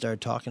research and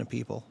started talking to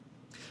people?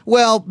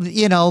 Well,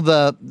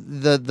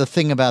 the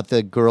thing about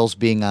the girls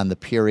being on the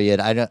period,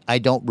 I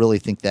don't really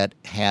think that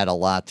had a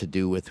lot to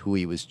do with who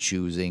he was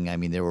choosing. I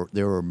mean, there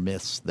were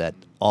myths that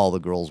all the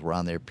girls were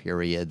on their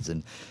periods,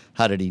 and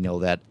how did he know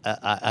that?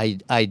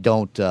 I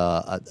don't.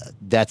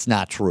 That's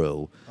not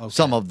true. Okay.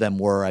 Some of them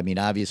were. I mean,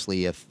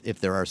 obviously,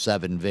 if there are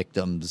 7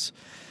 victims,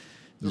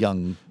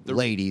 young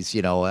ladies,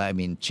 I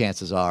mean,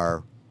 chances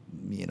are,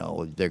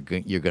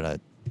 you're gonna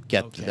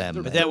get to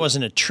them. But that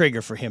wasn't a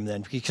trigger for him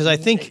then, because I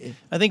think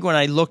when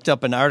I looked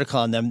up an article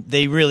on them,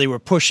 they really were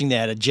pushing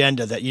that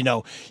agenda that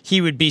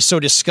he would be so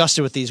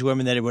disgusted with these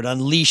women that it would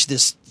unleash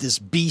this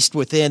beast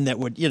within that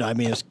would it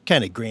was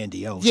kind of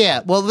grandiose.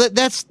 Yeah, well,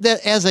 that's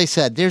as I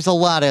said, there's a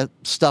lot of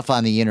stuff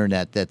on the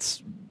internet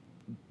that's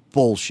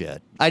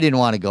bullshit. I didn't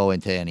want to go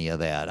into any of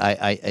that.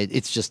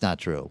 It's just not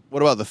true.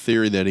 What about the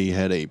theory that he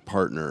had a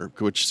partner,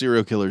 which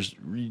serial killers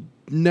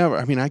never?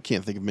 I mean, I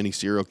can't think of many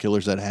serial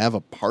killers that have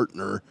a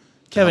partner.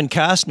 Kevin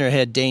Costner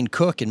had Dane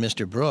Cook and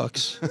Mr.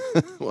 Brooks.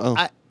 Well,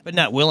 But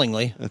not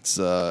willingly. That's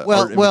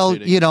Well,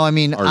 imitating you know, I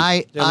mean,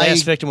 art. Their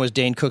last victim was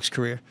Dane Cook's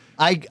career.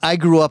 I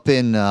grew up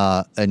in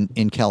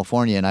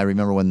California, and I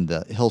remember when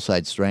the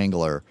Hillside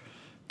Strangler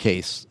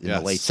case in the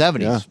Yes. late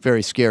 70s, Yeah.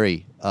 very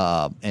scary.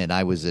 And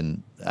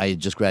I had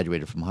just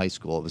graduated from high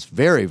school. It was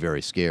very,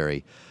 very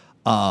scary.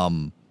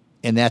 And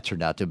that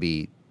turned out to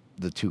be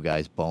the two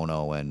guys,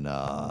 Bono and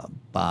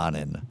Bon.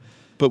 And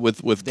But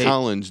with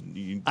Collins, did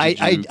you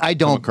I come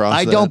don't across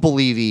I that? don't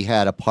believe he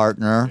had a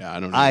partner. Yeah, I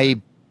don't I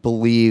either.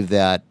 believe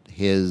that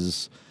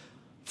his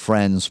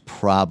friends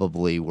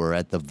probably were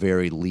at the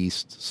very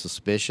least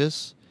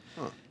suspicious.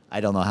 I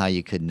don't know how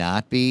you could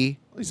not be,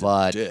 He's a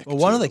but dick, Well,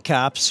 one of too. the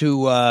cops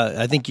who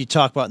I think you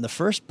talked about in the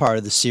first part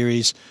of the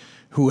series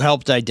who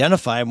helped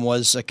identify him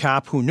was a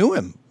cop who knew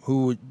him.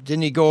 Who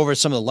didn't he go over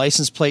some of the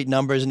license plate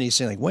numbers and he's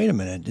saying, like, wait a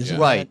minute. Isn't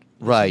Yeah. Right,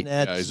 that, right. Isn't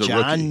that Yeah, he's a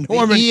John rookie.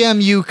 Norman?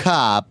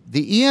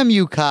 the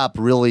EMU cop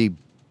really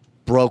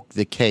broke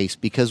the case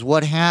because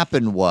what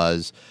happened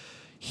was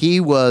he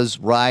was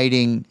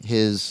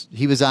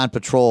he was on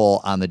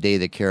patrol on the day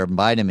that Karen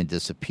Beineman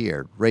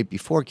disappeared, right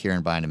before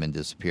Karen Beineman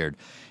disappeared.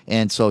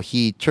 And so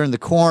he turned the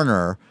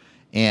corner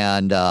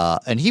and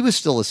he was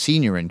still a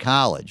senior in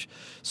college.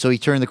 So he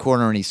turned the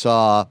corner and he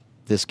saw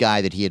this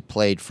guy that he had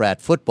played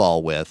frat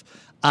football with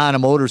on a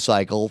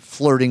motorcycle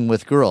flirting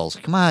with girls.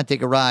 Come on,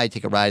 take a ride,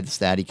 this,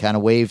 that. He kind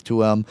of waved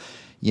to him.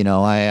 You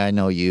know, I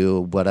know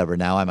you, whatever.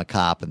 Now I'm a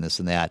cop and this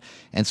and that.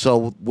 And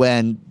so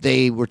when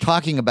they were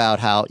talking about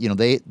how, you know,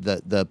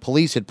 the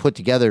police had put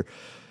together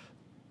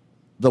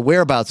the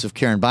whereabouts of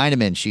Karen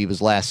Beineman, she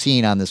was last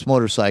seen on this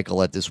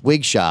motorcycle at this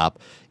wig shop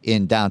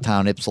in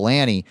downtown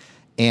Ypsilanti.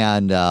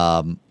 And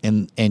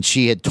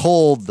she had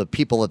told the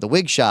people at the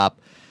wig shop,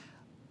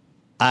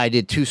 I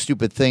did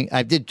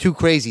two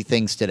crazy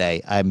things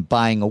today. I'm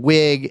buying a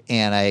wig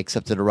and I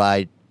accepted a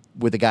ride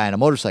with a guy on a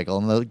motorcycle.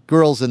 And the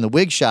girls in the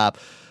wig shop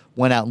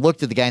went out and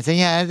looked at the guy and said,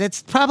 yeah,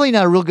 that's probably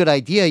not a real good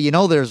idea. You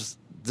know, there's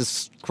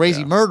this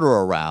crazy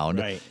murderer around.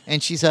 Right.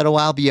 And she said, oh,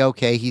 I'll be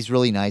okay. He's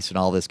really nice and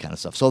all this kind of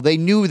stuff. So they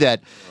knew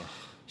that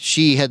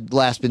she had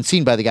last been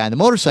seen by the guy on the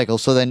motorcycle.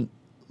 So then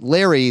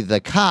Larry, the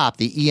cop,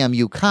 the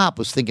EMU cop,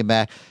 was thinking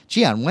back,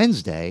 gee, on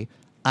Wednesday,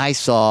 I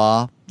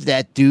saw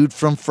that dude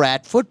from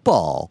frat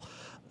football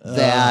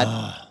that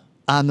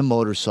on the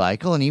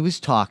motorcycle, and he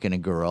was talking to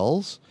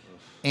girls,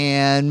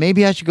 and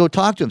maybe I should go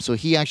talk to him. So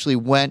he actually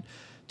went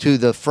to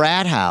the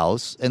frat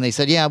house, and they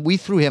said, yeah, we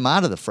threw him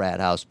out of the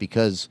frat house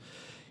because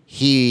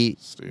he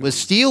was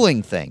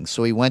stealing things.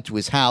 So he went to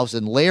his house,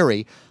 and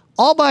Larry,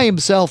 all by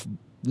himself,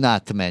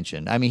 not to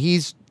mention, I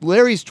mean,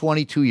 Larry's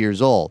 22 years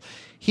old.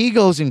 He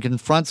goes and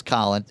confronts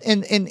Colin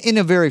and in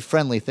a very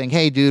friendly thing.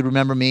 Hey, dude,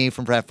 remember me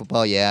from frat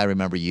football? Yeah, I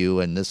remember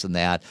you and this and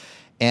that.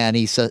 And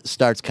he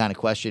starts kind of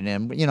questioning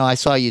him. You know, I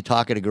saw you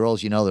talking to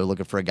girls. You know, they're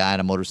looking for a guy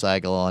on a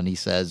motorcycle. And he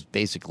says,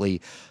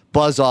 basically,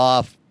 buzz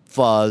off,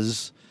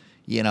 fuzz,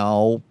 you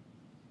know,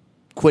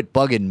 quit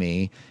bugging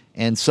me.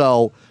 And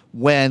so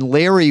when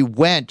Larry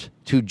went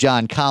to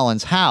John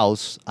Collins'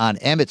 house on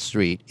Emmett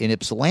Street in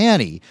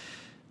Ypsilanti,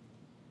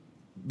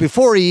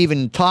 before he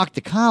even talked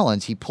to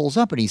Collins, he pulls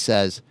up and he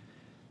says,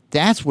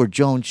 that's where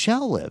Joan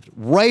Shell lived,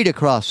 right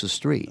across the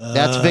street.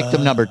 That's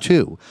victim number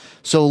 2.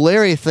 So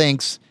Larry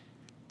thinks,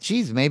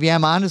 geez, maybe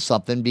I'm onto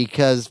something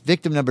because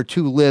victim number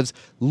 2 lives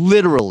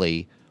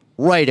literally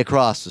right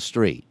across the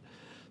street.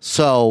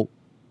 So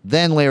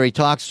then Larry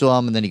talks to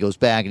him, and then he goes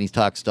back and he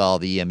talks to all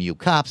the EMU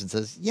cops and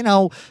says, you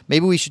know,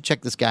 maybe we should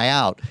check this guy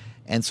out.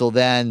 And so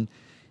then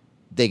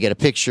they get a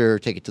picture,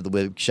 take it to the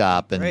wig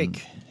shop,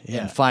 and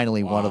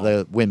finally one of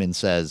the women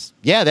says,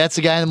 yeah, that's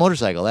the guy on the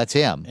motorcycle. That's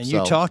him. And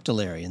you talked to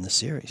Larry in the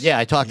series. Yeah,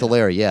 I talked to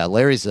Larry. Yeah,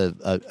 Larry's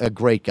a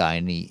great guy,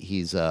 and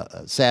he's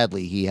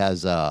sadly he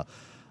has cancer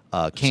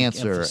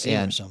emphysema or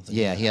and something.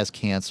 yeah, he has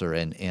cancer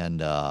and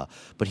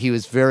but he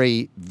was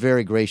very,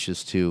 very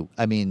gracious to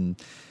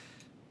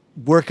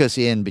work us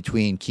in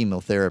between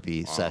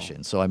chemotherapy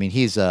sessions. So I mean,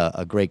 he's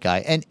a great guy,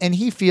 and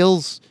he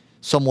feels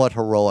somewhat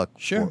heroic.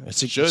 Sure. It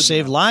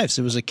saved lives.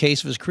 It was a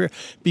case of his career.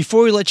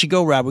 Before we let you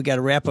go, Rob, we got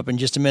to wrap up in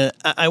just a minute.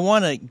 I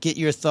want to get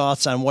your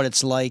thoughts on what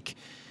it's like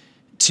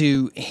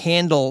to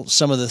handle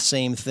some of the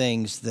same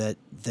things that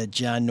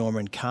John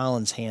Norman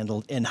Collins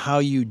handled and how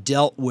you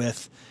dealt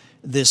with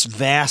this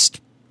vast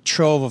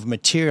trove of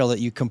material that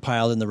you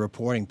compiled in the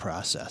reporting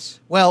process.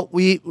 Well,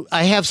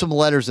 I have some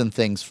letters and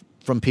things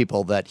from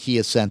people that he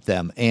has sent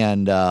them,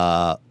 and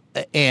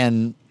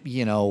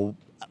you know,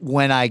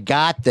 when I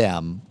got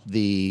them,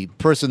 the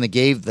person that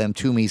gave them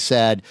to me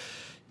said,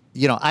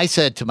 you know, I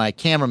said to my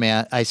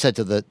cameraman, I said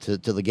to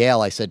the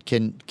gal, I said,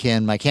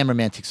 can my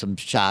cameraman take some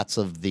shots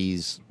of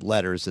these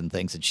letters and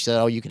things? And she said,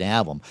 oh, you can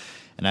have them.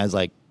 And I was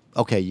like,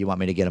 okay, you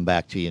want me to get them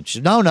back to you? And she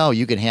said, no,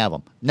 you can have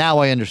them. Now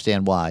I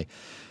understand why.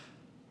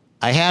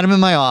 I had them in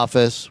my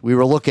office. We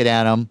were looking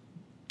at them.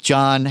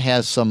 John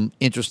has some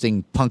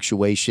interesting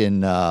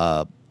punctuation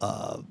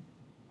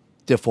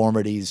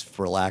deformities,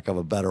 for lack of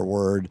a better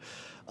word.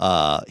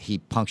 He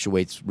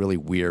punctuates really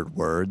weird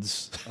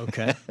words.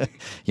 Okay.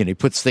 You know, he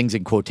puts things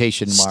in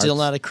quotation marks. Still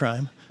not a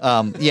crime.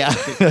 Yeah.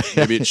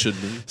 Maybe it should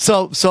be.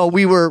 So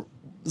we were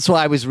so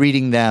I was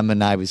reading them,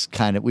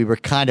 and we were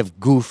kind of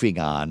goofing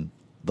on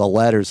the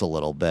letters a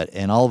little bit,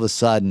 and all of a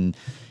sudden,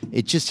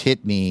 it just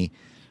hit me.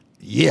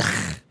 Yeah,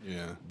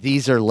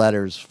 these are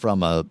letters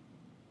from a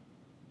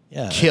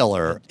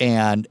killer,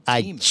 and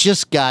I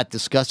just got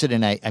disgusted,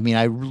 and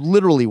I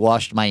literally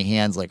washed my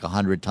hands like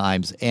 100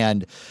 times,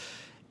 and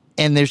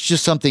there's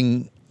just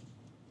something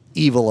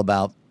evil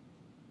about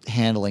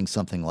handling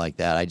something like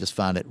that. I just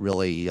found it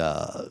really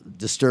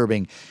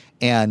disturbing,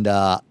 and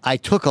I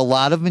took a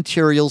lot of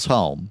materials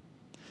home.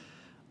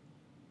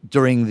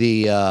 During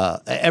the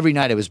every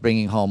night I was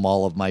bringing home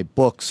all of my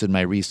books and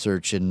my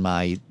research and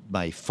my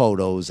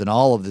photos and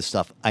all of this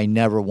stuff. I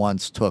never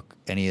once took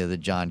any of the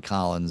John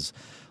Collins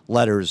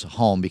letters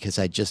home because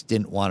I just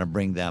didn't want to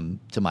bring them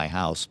to my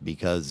house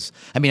because,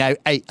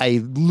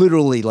 I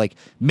literally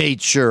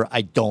made sure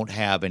I don't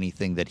have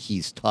anything that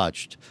he's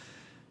touched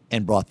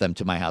and brought them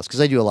to my house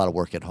because I do a lot of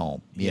work at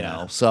home, you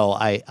know. So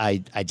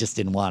I just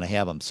didn't want to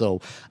have them.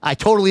 So I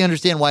totally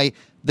understand why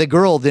the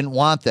girl didn't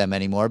want them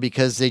anymore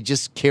because they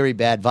just carry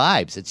bad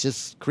vibes. It's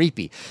just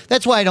creepy.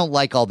 That's why I don't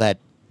like all that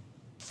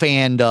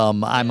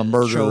fandom. I'm a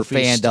murderer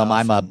fandom.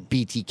 I'm a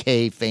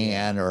BTK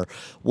fan or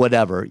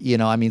whatever.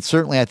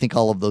 Certainly I think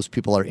all of those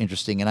people are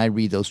interesting, and I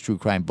read those true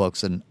crime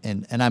books, and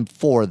I'm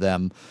for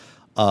them.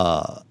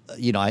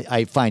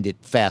 I find it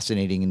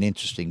fascinating and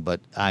interesting,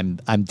 but I'm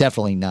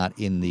definitely not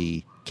in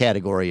the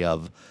category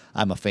of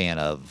I'm a fan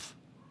of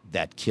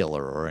that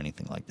killer or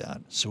anything like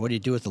that. So what do you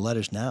do with the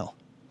letters now?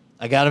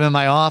 I got them in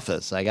my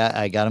office. I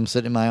got them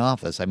sitting in my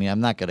office. I'm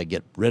not going to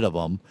get rid of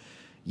them.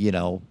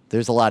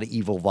 There's a lot of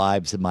evil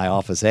vibes in my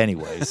office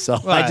anyway, so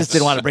I just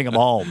didn't want to bring them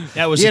home.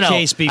 That was the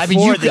case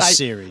before this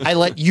series. I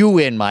let you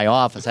in my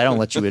office. I don't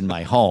let you in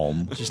my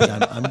home.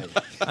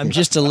 I'm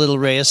just a little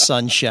ray of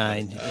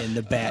sunshine in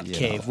the Bat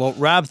Cave. Well,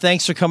 Rob,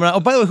 thanks for coming out.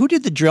 Oh, by the way, who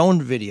did the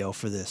drone video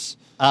for this?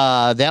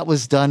 That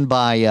was done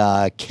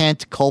by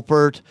Kent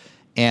Colpert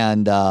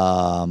and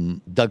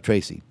Doug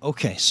Tracy.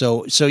 Okay,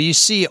 so you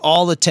see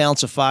all the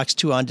talents of Fox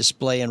 2 on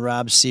display in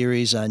Rob's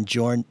series on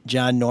John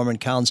Norman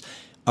Collins.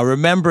 A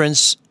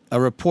remembrance, a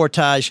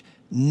reportage,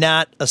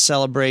 not a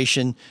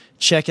celebration.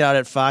 Check it out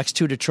at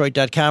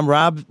fox2detroit.com.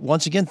 Rob,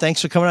 once again,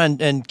 thanks for coming on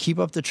and keep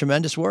up the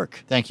tremendous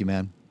work. Thank you,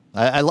 man.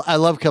 I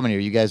love coming here.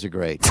 You guys are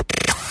great.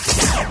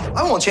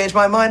 I won't change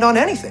my mind on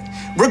anything,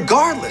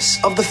 regardless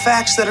of the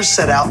facts that are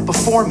set out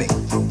before me.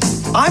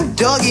 I'm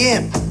dug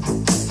in,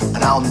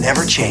 and I'll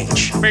never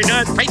change. Rate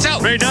nut. Rate two.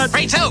 Rate nut.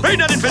 Rate two. Rate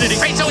nut infinity.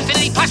 Rate two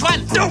infinity plus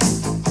one. No.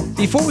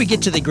 Before we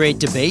get to the great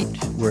debate,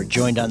 we're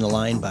joined on the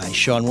line by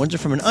Sean Windsor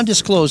from an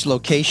undisclosed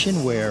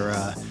location where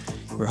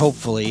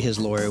hopefully his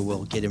lawyer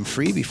will get him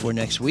free before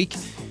next week.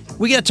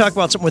 We got to talk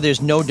about something where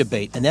there's no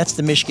debate, and that's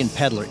the Michigan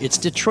Peddler. It's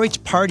Detroit's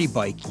party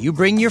bike. You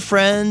bring your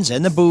friends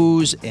and the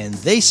booze, and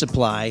they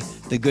supply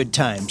the good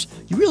times.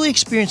 You really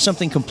experience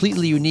something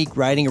completely unique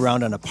riding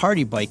around on a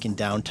party bike in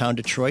downtown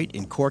Detroit,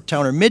 in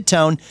Corktown or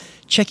Midtown,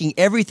 checking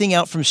everything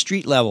out from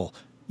street level.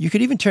 You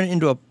could even turn it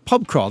into a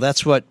pub crawl.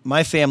 That's what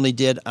my family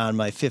did on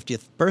my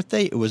 50th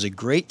birthday. It was a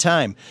great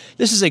time.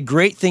 This is a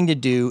great thing to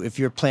do if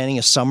you're planning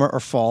a summer or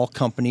fall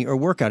company or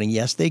workout. And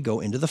yes, they go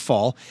into the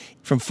fall.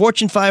 From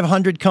Fortune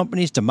 500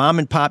 companies to mom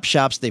and pop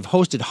shops, they've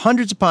hosted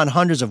hundreds upon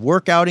hundreds of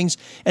work outings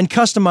and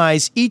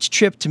customize each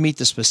trip to meet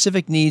the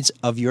specific needs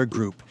of your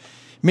group.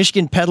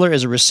 Michigan Peddler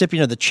is a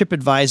recipient of the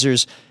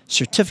TripAdvisor's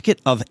Certificate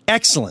of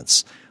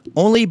Excellence.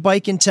 Only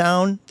bike in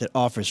town that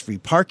offers free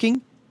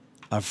parking,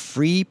 a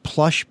free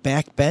plush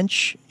back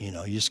bench. You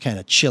just kind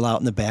of chill out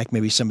in the back.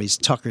 Maybe somebody's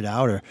tuckered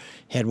out or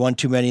had one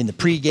too many in the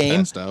pregame.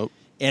 Passed out.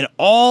 And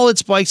all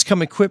its bikes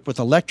come equipped with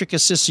electric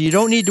assist, so you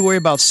don't need to worry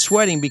about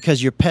sweating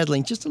because you're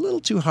pedaling just a little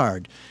too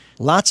hard.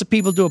 Lots of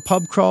people do a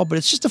pub crawl, but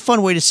it's just a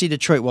fun way to see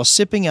Detroit while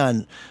sipping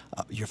on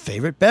your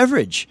favorite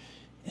beverage.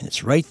 And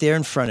it's right there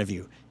in front of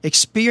you.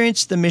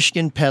 Experience the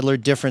Michigan Peddler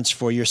difference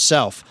for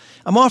yourself.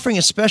 I'm offering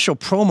a special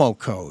promo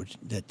code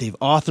that they've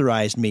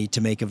authorized me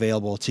to make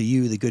available to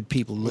you, the good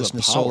people who listen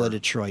to Soul of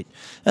Detroit.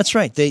 That's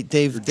right.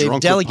 They've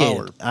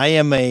delegated. I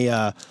am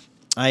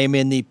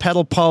in the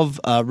Pedal Pub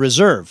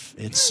Reserve.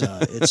 It's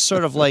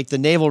sort of like the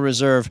Naval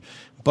Reserve,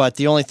 but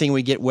the only thing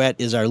we get wet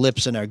is our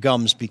lips and our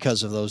gums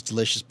because of those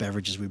delicious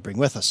beverages we bring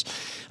with us.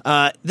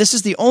 This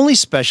is the only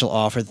special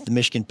offer that the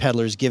Michigan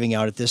Peddler is giving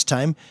out at this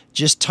time.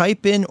 Just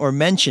type in or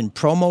mention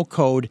promo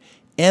code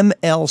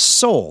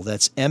MLSOUL,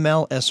 that's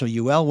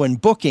MLSOUL, when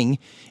booking,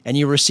 and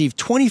you receive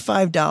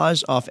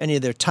 $25 off any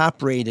of their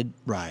top-rated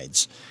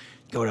rides.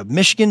 Go to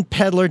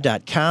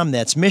MichiganPeddler.com.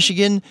 That's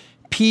Michigan,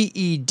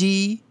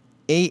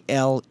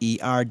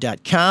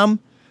 PEDALER.com.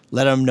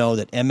 Let them know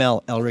that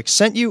ML Elric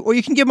sent you, or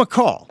you can give them a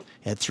call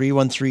at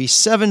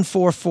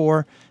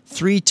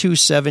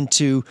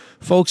 313-744-3272.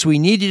 Folks, we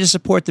need you to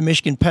support the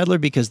Michigan Peddler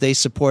because they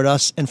support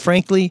us, and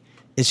frankly,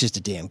 it's just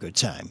a damn good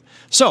time.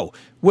 So,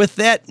 with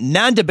that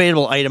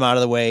non-debatable item out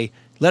of the way,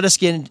 let us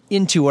get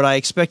into what I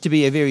expect to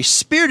be a very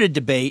spirited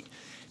debate,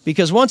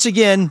 because once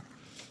again,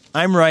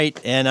 I'm right,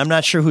 and I'm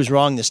not sure who's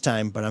wrong this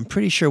time, but I'm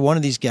pretty sure one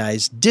of these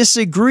guys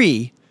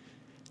disagree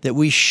that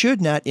we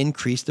should not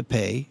increase the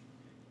pay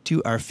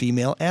to our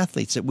female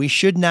athletes, that we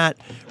should not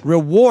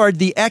reward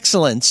the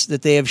excellence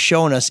that they have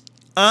shown us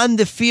on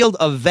the field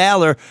of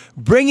valor,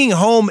 bringing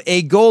home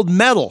a gold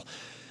medal.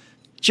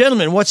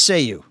 Gentlemen, what say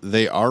you?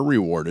 They are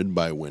rewarded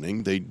by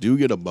winning. They do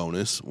get a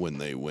bonus when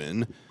they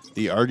win.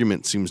 The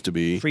argument seems to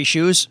be... Free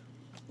shoes?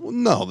 Well,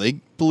 no,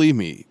 believe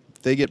me,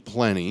 they get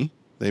plenty.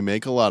 They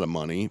make a lot of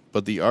money.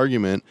 But the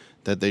argument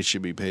that they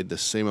should be paid the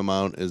same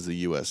amount as the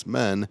U.S.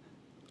 men,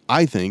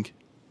 I think,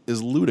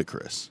 is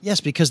ludicrous.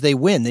 Yes, because they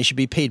win. They should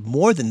be paid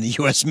more than the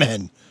U.S.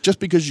 men. Just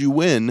because you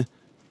win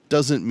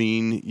doesn't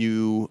mean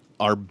you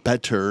are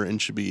better and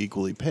should be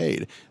equally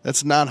paid.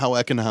 That's not how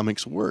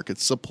economics work.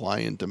 It's supply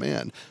and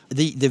demand.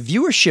 The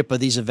viewership of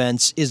these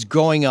events is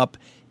going up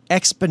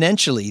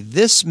exponentially.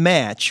 This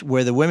match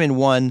where the women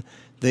won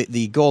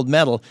the gold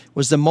medal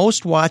was the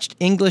most watched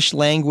English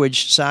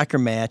language soccer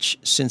match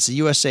since the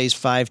USA's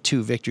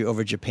 5-2 victory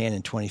over Japan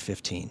in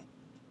 2015.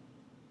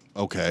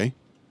 Okay.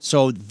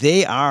 So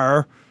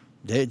they're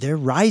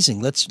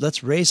rising.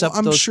 Let's raise up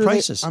those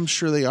prices. I'm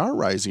sure they are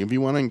rising. If you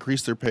want to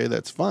increase their pay,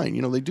 that's fine.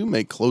 You know, they do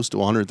make close to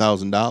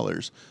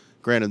 $100,000.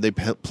 Granted, they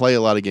play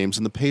a lot of games,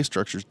 and the pay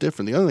structure is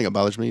different. The other thing that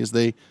bothers me is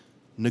they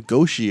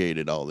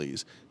negotiated all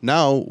these.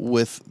 Now,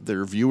 with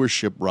their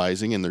viewership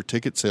rising and their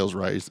ticket sales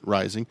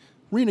rising,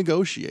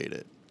 renegotiate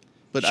it.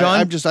 But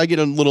Sean? I get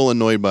a little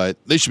annoyed by it.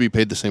 They should be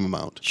paid the same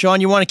amount. Sean,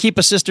 you want to keep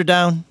a sister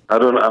down?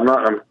 I'm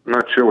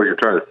not sure what you're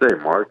trying to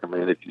say, Mark. I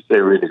mean, if you say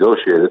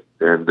renegotiate it,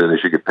 and then they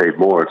should get paid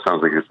more, it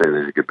sounds like you're saying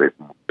they should get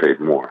paid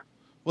more.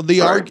 Well,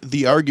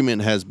 the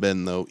argument has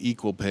been, though,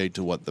 equal pay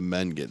to what the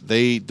men get.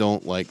 They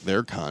don't like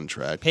their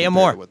contract. Pay them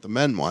more. What the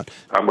men want.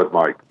 I'm with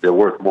Mike. They're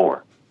worth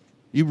more.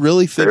 You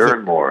really think they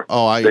earn more?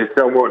 They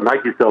sell more.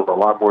 Nike sells a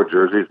lot more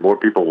jerseys. More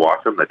people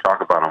watch them. They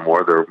talk about them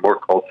more. They're more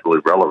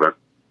culturally relevant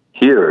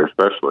here,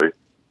 especially.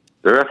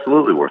 They're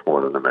absolutely worth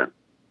more than the men.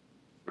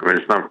 I mean,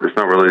 it's not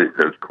really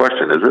a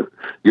question, is it?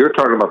 You're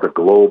talking about the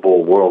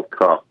global World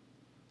Cup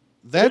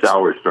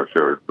salary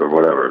structure or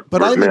whatever,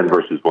 but men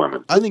versus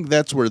women. I think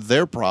that's where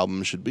their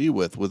problem should be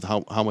with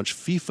how much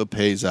FIFA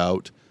pays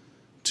out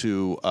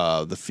to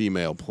the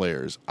female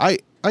players. I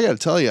got to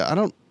tell you, I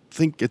don't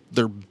think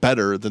they're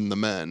better than the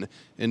men.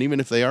 And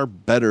even if they are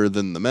better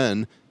than the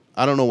men,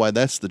 I don't know why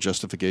that's the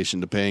justification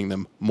to paying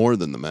them more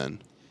than the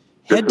men.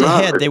 Head to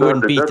head, they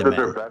wouldn't beat the men.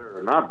 They're better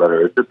or not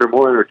better. It's that they're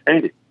more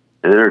entertaining.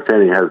 And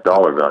entertaining has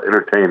dollar value.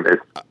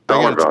 It's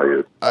dollar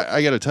value.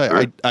 I got to tell you,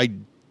 right? I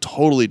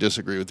totally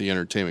disagree with the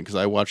entertainment because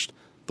I watched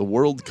the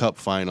World Cup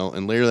final,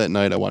 and later that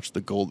night I watched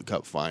the Gold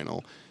Cup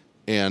final.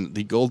 And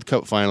the Gold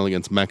Cup final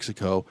against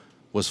Mexico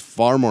was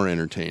far more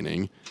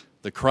entertaining.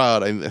 The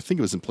crowd, I think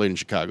it was played in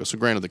Chicago, so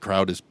granted the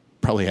crowd is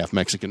probably half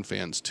Mexican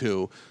fans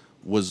too,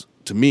 was,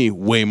 to me,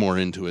 way more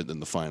into it than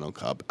the final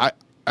cup. But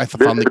that's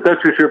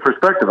just your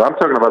perspective. I'm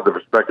talking about the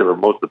perspective of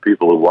most of the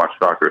people who watch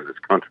soccer in this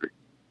country.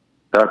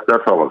 That's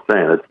all I'm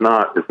saying.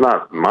 It's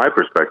not my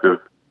perspective,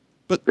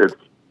 but it's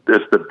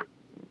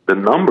the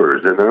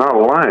numbers, and they're not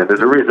lying. There's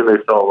a reason they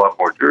sell a lot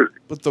more jerseys.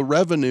 But the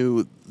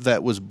revenue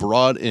that was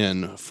brought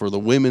in for the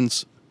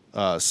women's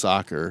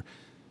soccer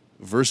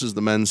versus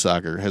the men's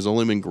soccer has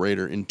only been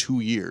greater in 2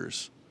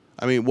 years.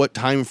 I mean, what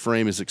time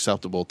frame is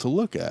acceptable to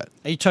look at?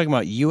 Are you talking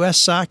about U.S.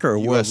 soccer or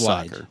US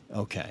worldwide? soccer.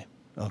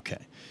 Okay.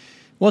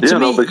 Well, to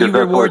me, you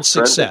reward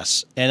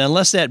success. And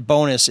unless that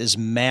bonus is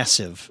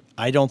massive,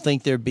 I don't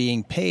think they're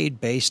being paid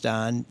based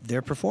on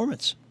their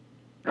performance.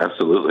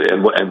 Absolutely.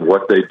 And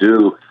what they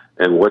do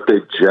and what they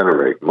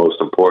generate, most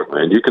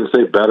importantly. And you can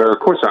say better. Of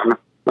course, I'm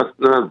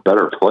not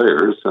better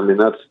players. I mean,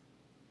 that's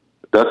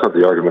not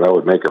the argument I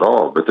would make at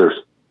all. But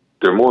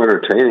they're more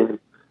entertaining.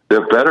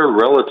 They're better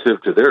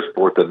relative to their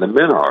sport than the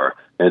men are,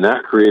 and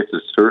that creates a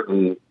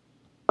certain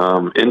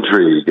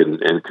intrigue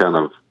and kind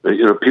of,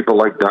 people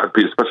like that,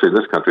 especially in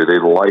this country. They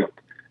like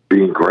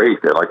being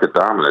great. They like the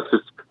dominance.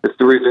 It's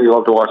the reason you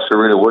love to watch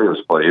Serena Williams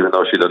play, even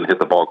though she doesn't hit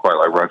the ball quite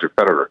like Roger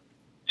Federer.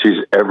 She's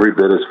every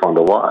bit as fun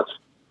to watch.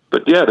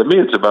 But yeah, to me,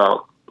 it's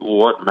about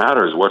what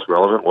matters, what's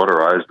relevant, what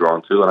are eyes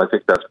drawn to, and I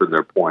think that's been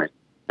their point,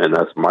 and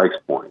that's Mike's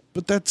point.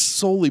 But that's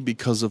solely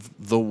because of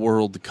the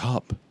World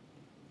Cup.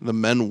 The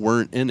men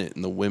weren't in it,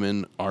 and the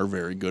women are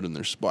very good in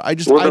their sport.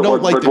 But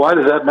why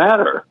does that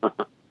matter?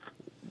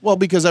 Well,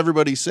 because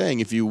everybody's saying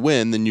if you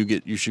win, then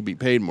you should be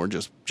paid more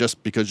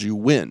just because you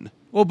win.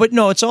 Well, but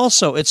no, it's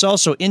also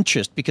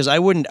interest, because I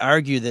wouldn't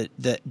argue that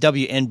the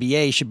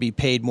WNBA should be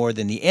paid more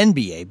than the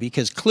NBA,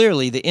 because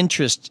clearly the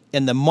interest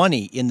and the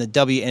money in the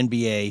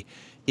WNBA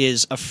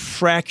is a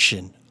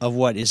fraction of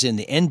what is in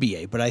the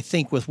NBA. But I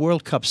think with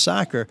World Cup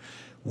soccer,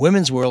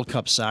 women's World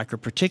Cup soccer,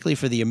 particularly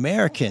for the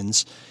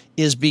Americans,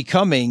 is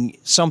becoming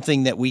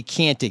something that we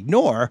can't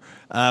ignore,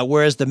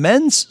 whereas the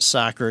men's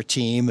soccer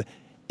team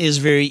is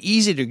very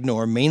easy to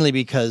ignore, mainly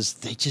because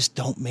they just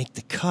don't make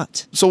the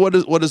cut. So what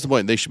is the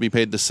point? They should be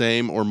paid the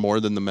same or more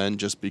than the men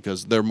just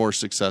because they're more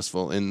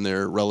successful in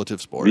their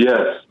relative sport?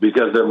 Yes,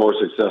 because they're more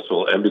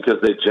successful and because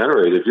they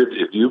generate.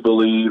 If you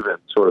believe in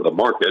sort of the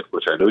market,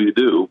 which I know you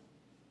do,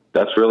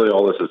 that's really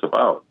all this is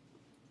about.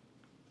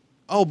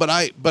 Oh,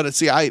 but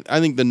see, I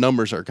think the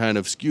numbers are kind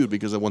of skewed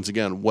because once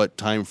again, what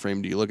time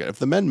frame do you look at? If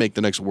the men make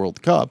the next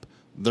World Cup,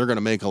 they're going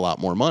to make a lot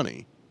more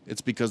money.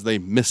 It's because they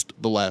missed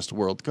the last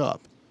World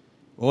Cup.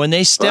 When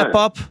they step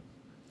up,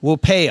 we'll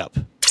pay up.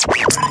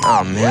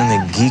 Oh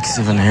man, the geeks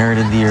have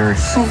inherited the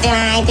earth. Did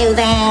I do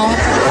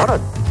that? What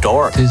a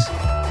dork. Does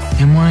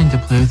him wanting to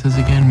play with us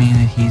again mean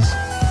that he's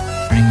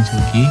turning into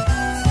a geek,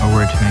 or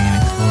we're turning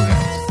into cool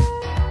guys?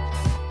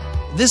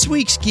 This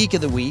week's Geek of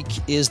the Week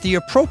is the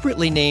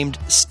appropriately named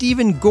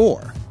Stephen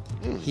Gore.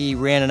 He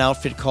ran an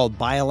outfit called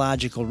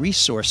Biological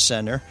Resource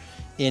Center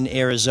in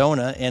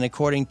Arizona, and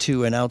according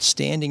to an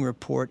outstanding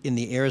report in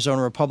the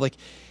Arizona Republic,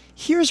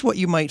 here's what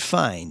you might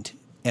find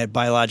at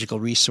Biological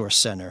Resource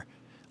Center.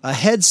 A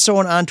head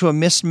sewn onto a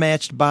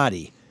mismatched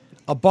body,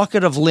 a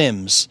bucket of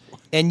limbs,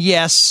 and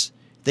yes,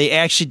 they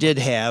actually did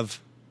have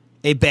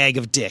a bag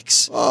of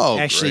dicks. Oh,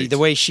 actually, great. the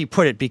way she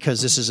put it,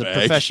 because this is a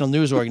professional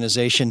news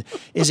organization,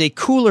 is a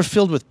cooler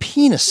filled with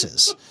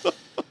penises.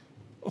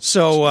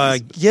 So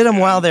get them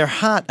while they're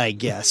hot, I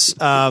guess.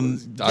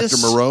 Dr.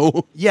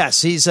 Moreau?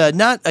 Yes, he's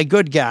not a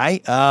good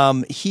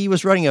guy. He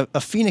was running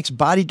a Phoenix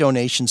body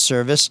donation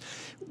service,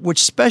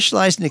 which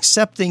specialized in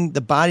accepting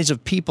the bodies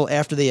of people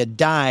after they had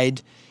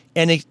died,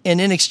 and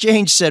in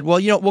exchange said, well,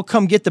 we'll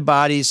come get the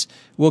bodies,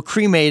 we'll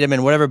cremate them,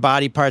 and whatever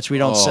body parts we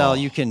don't sell,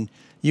 you can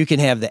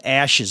have the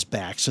ashes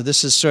back. So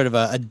this is sort of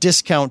a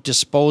discount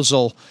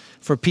disposal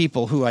for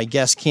people who, I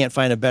guess, can't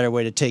find a better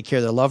way to take care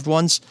of their loved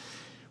ones.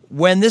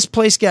 When this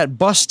place got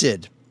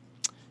busted,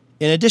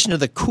 in addition to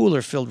the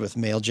cooler filled with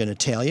male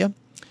genitalia,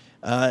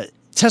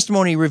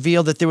 testimony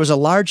revealed that there was a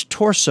large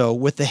torso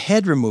with the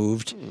head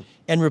removed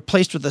and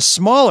replaced with a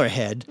smaller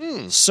head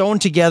sewn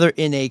together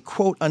in a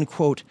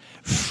quote-unquote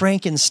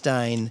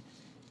Frankenstein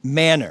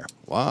manner.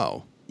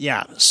 Wow.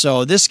 Yeah,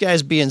 so this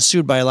guy's being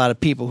sued by a lot of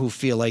people who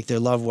feel like their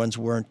loved ones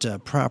weren't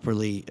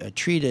properly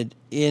treated.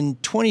 In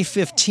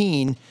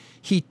 2015,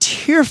 he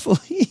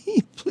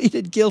tearfully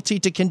pleaded guilty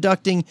to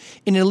conducting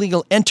an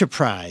illegal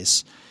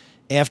enterprise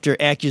after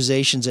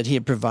accusations that he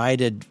had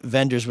provided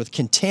vendors with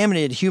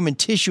contaminated human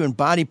tissue and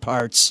body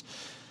parts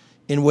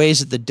in ways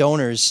that the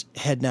donors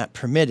had not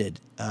permitted.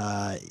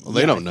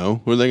 They don't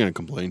know. Who are they going to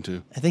complain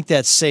to? I think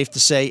that's safe to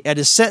say. At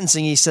his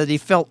sentencing, he said he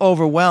felt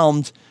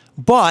overwhelmed,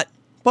 but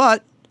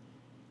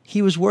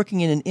he was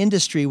working in an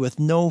industry with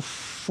no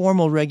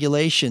formal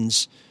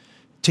regulations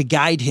to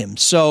guide him.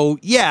 So,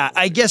 yeah,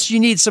 I guess you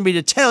need somebody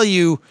to tell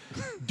you,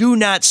 do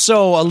not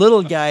sew a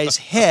little guy's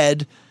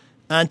head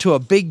onto a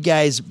big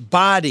guy's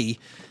body.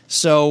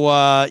 So,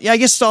 I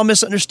guess it's all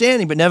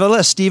misunderstanding. But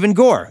nevertheless, Stephen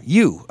Gore,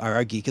 you are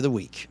our Geek of the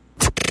Week.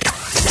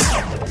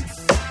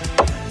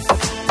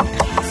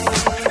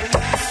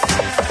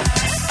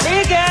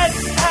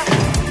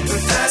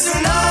 There's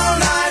an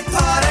all-night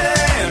party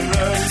in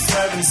room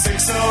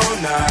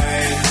 7609.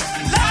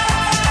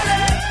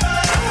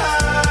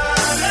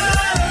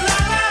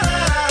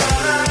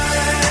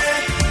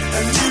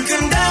 And you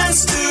can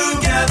dance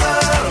together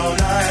all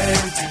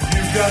night if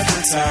you've got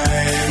the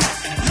time.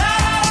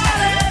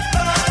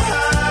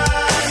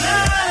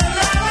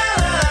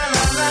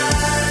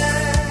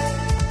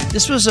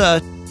 This was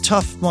a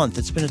tough month.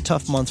 It's been a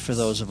tough month for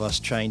those of us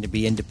trying to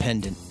be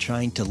independent,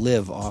 trying to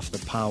live off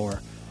the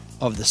power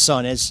of the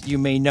sun. As you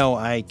may know,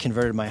 I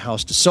converted my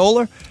house to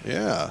solar.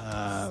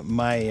 Yeah.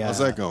 How's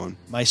that going?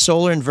 My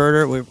solar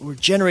inverter, we're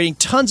generating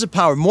tons of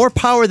power, more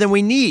power than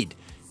we need,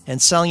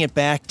 and selling it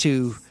back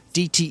to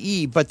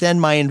DTE. But then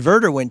my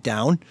inverter went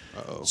down,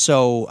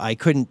 so I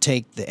couldn't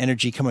take the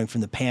energy coming from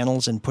the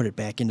panels and put it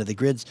back into the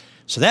grids.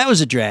 So that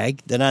was a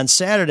drag. Then on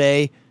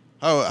Saturday...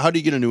 How do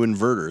you get a new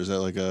inverter? Is that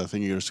like a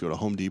thing you just go to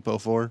Home Depot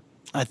for?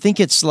 I think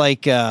it's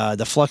like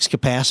the flux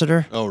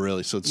capacitor. Oh,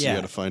 really? So you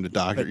got to find a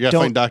doctor. But You got to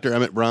find Dr.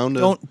 Emmett Brown.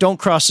 Don't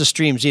cross the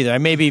streams either. I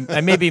may be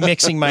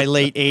mixing my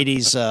late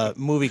 '80s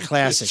movie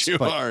classics. Yes, you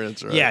but are.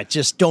 That's right. Yeah,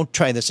 just don't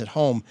try this at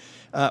home,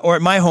 or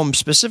at my home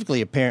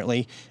specifically.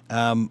 Apparently,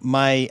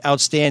 my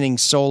outstanding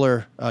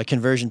solar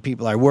conversion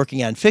people are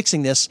working on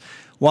fixing this.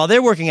 While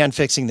they're working on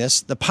fixing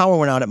this, the power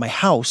went out at my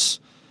house,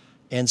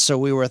 and so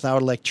we were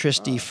without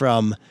electricity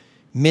from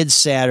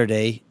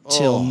mid-Saturday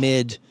till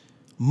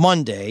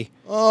mid-Monday.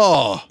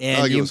 Oh,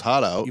 and it was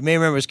hot out. You may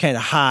remember it was kind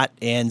of hot,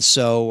 and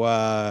so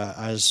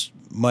I was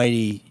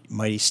mighty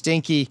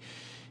stinky.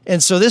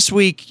 And so this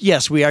week,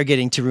 yes, we are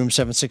getting to room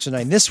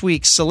 7609. This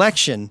week's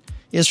selection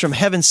is from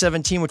Heaven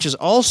 17, which is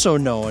also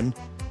known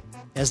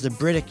as the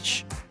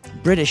British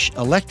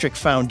Electric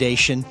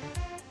Foundation.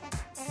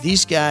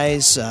 These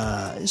guys,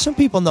 some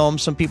people know them,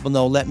 some people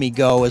know Let Me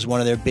Go as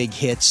one of their big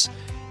hits.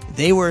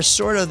 They were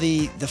sort of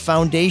the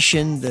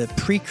foundation, the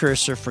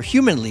precursor for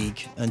Human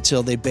League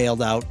until they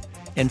bailed out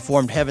and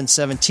formed Heaven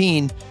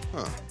 17.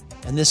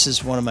 And this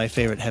is one of my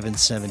favorite Heaven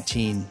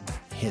 17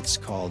 hits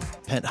called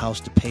Penthouse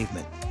to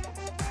Pavement.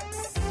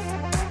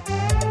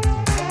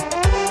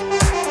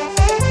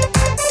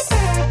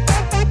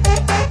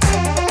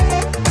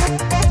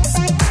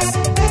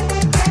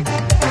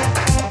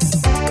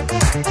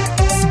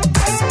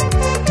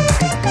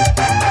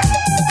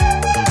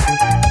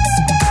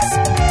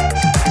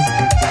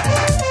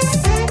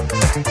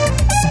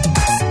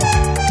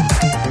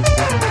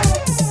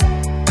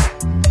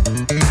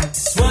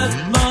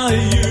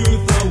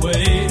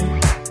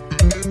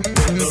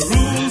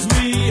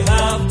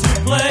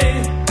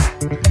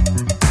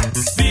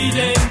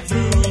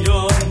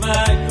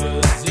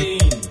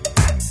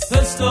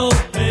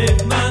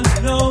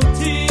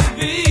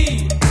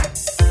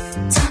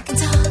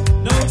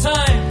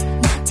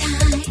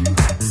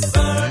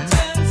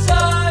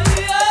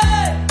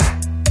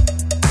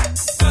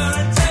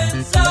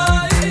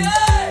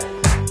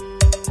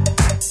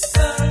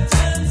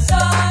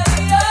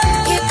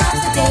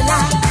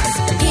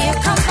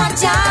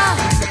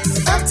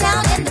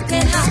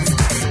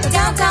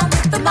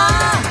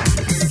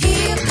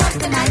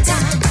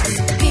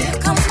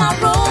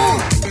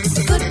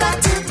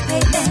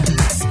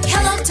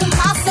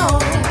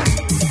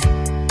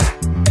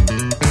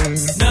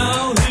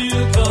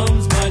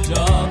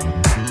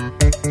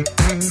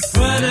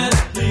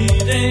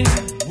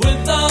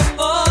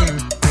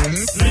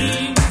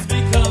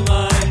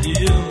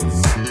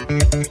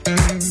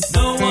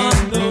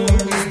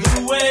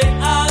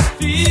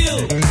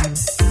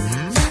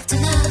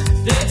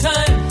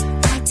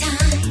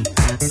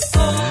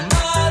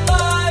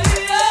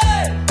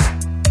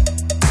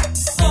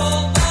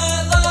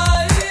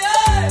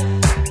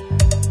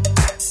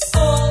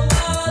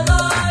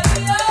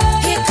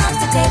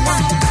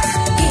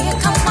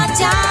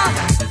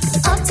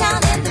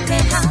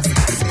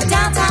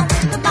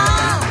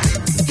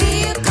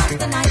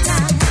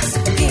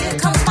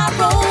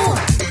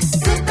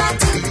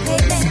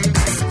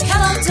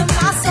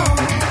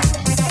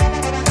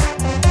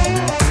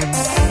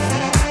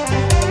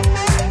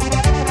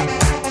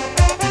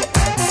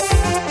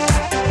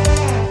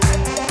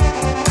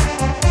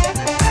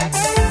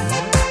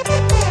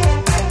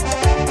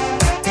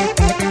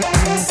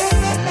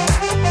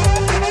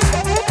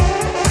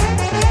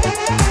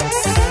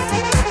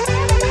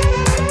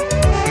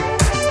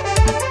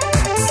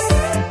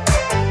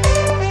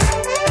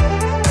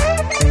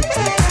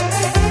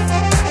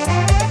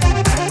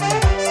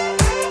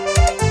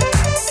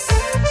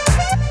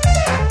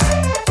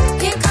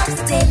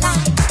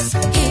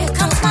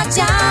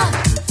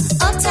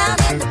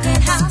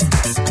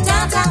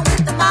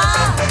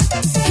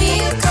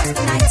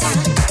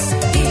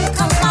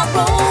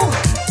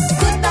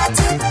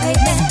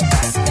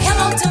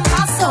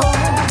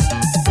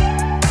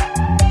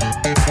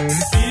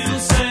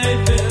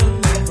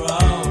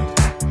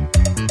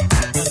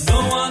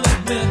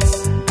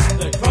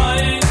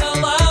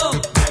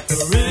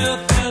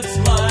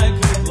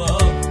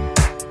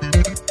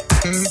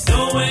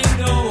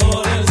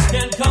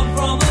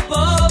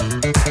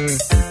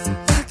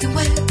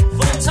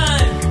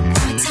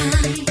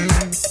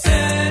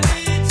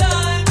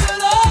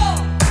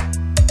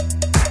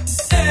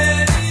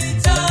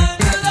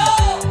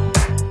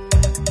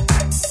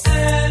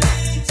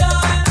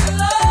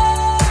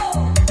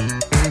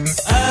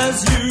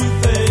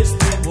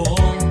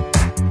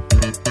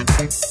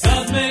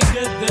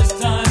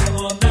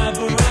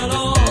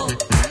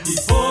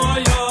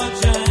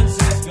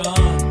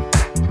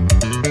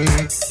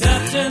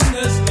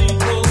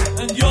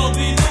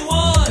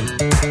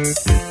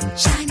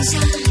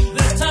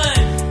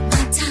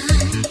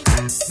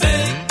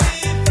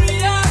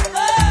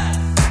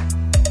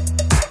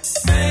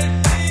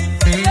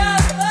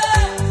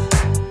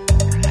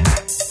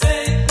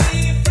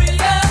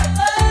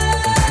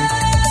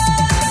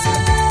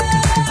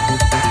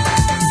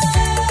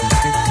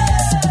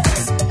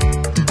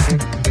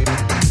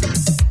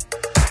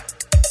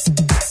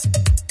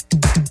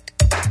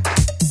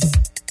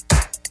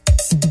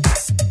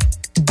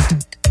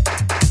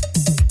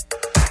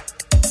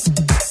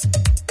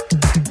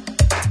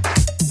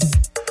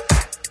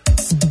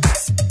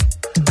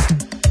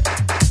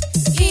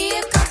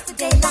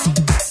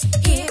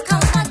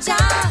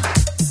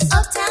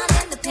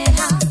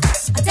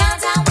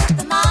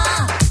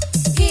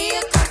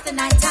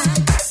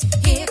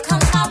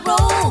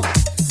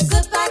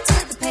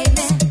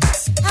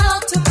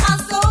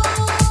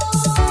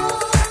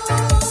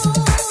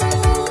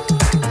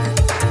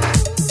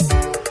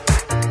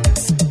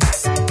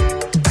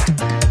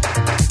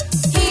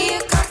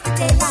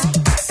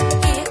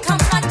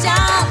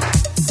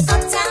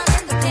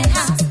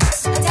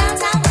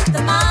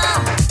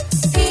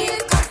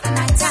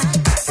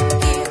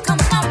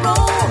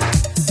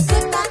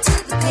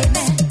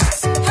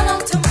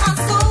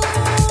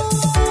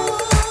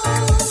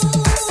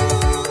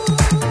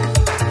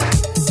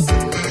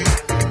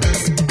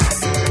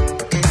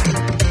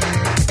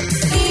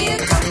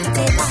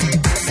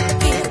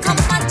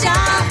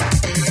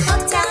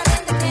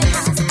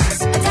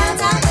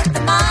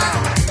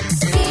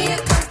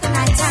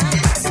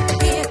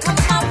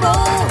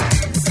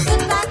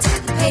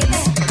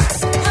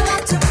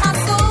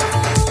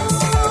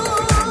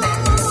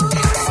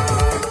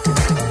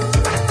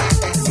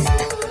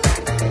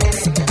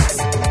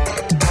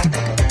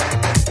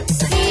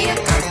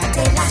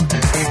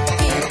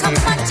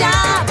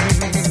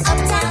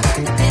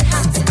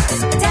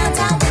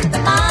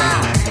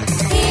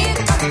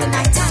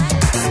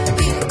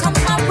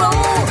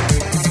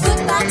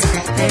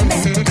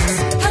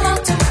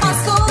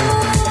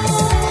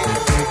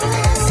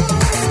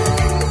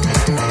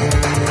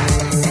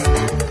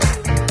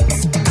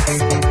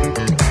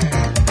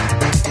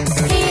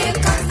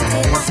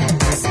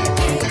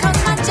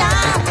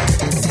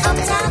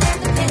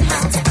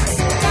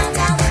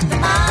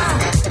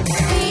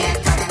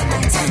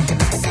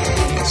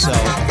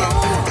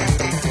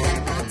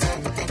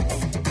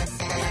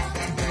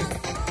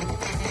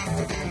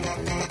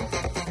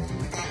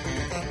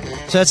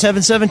 So that's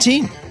Heaven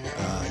 17.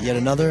 Yet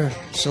another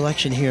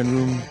selection here in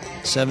Room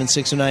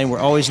 7609. We're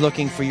always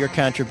looking for your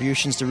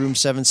contributions to Room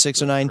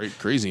 7609. Great,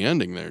 crazy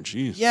ending there.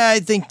 Jeez. Yeah, I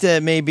think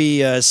that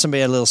maybe somebody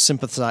had a little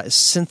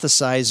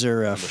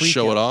synthesizer freak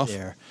show it out off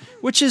there,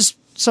 which is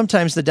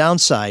sometimes the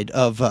downside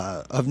of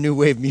new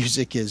wave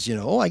music is,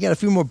 I got a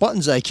few more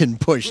buttons I can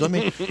push. Let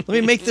me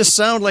make this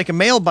sound like a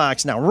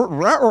mailbox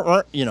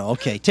now.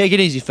 Okay, take it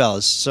easy,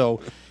 fellas.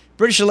 So,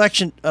 British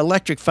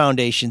Electric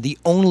Foundation, the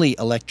only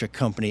electric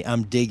company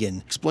I'm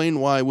digging. Explain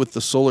why with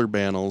the solar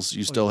panels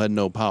you still had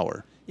no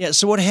power. Yeah,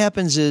 so what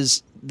happens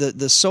is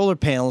the solar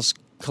panels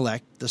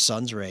collect the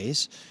sun's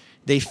rays.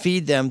 They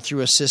feed them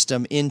through a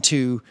system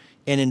into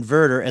an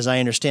inverter, as I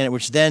understand it,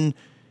 which then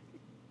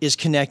is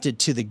connected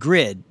to the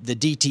grid, the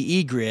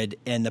DTE grid,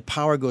 and the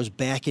power goes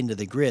back into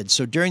the grid.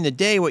 So during the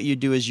day, what you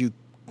do is you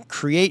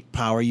create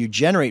power, you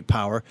generate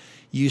power,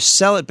 you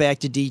sell it back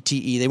to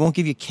DTE. They won't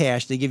give you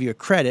cash, they give you a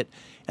credit.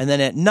 And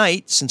then at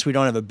night, since we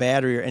don't have a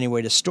battery or any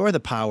way to store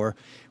the power,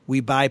 we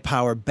buy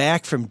power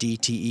back from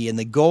DTE. And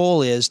the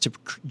goal is to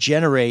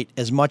generate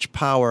as much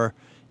power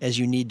as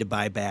you need to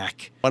buy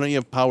back. Why don't you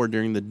have power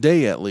during the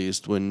day at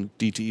least when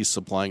DTE is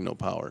supplying no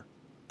power?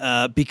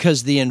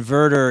 Because the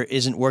inverter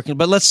isn't working.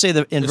 But let's say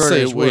the inverter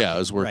is working. Yeah,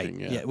 is working.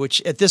 Right, yeah.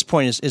 Which at this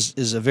point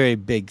is a very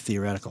big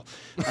theoretical.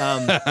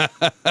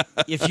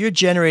 If you're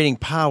generating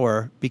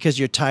power because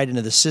you're tied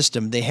into the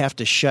system, they have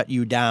to shut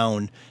you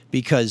down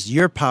because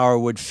your power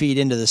would feed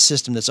into the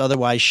system that's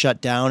otherwise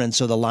shut down, and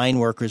so the line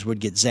workers would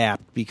get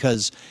zapped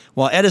because,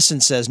 while Edison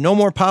says, no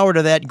more power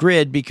to that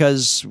grid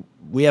because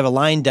we have a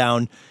line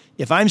down,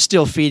 if I'm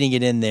still feeding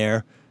it in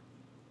there,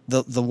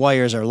 the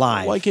wires are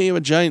live. Why can't you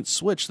have a giant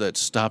switch that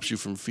stops you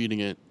from feeding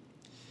it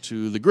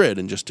to the grid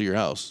and just to your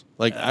house?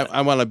 Like,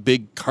 I want a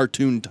big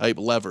cartoon-type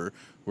lever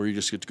where you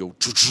just get to go...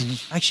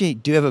 Actually, I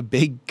do have a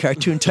big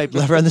cartoon-type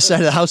lever on the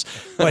side of the house,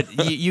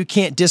 but you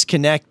can't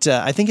disconnect.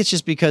 I think it's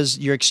just because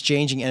you're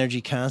exchanging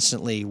energy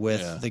constantly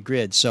with the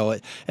grid. So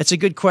it's a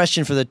good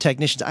question for the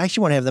technicians. I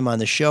actually want to have them on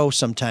the show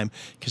sometime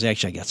because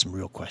actually I got some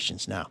real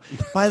questions now.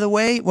 By the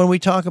way, when we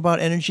talk about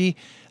energy,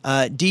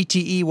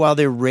 DTE, while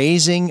they're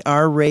raising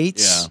our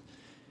rates,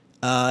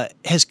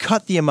 has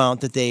cut the amount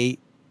that they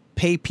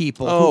pay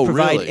people who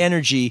provide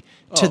energy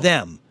to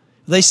them.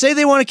 They say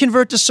they want to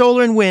convert to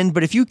solar and wind,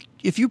 but if you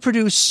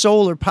produce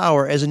solar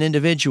power as an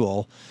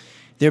individual,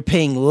 they're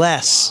paying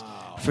less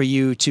for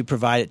you to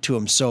provide it to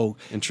them. So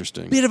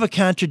interesting. Bit of a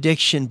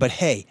contradiction, but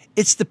hey,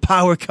 it's the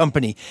power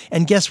company.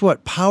 And guess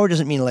what? Power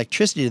doesn't mean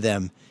electricity to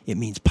them. It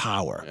means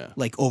power,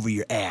 like over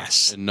your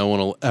ass. And no one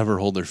will ever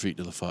hold their feet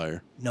to the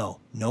fire.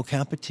 No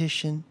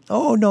competition.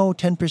 Oh, no,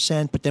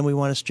 10%, but then we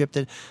want to strip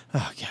that.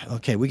 Oh, God.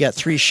 Okay, we got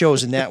 3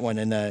 shows in that one,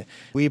 and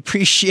we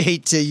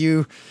appreciate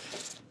you.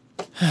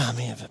 Let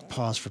me have a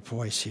pause for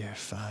voice here.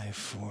 5,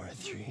 4,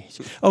 3.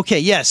 Okay,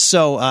 yes.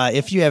 So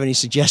if you have any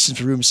suggestions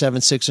for Room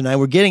 7609,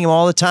 we're getting them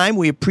all the time.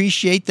 We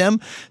appreciate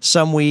them.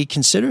 Some we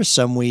consider,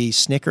 some we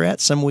snicker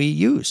at, some we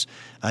use.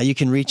 You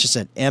can reach us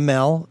at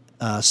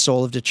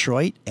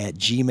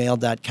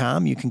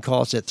mlsoulofdetroit@gmail.com. You can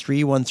call us at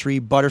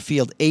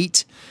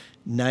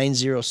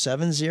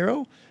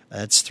 313-Butterfield-8-9070.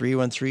 That's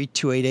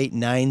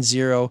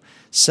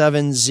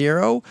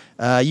 313-288-9070.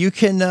 You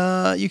can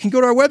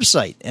go to our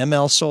website,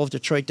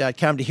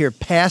 mlsoulofdetroit.com, to hear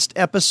past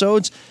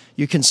episodes.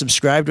 You can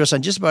subscribe to us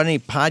on just about any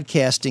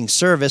podcasting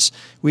service.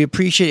 We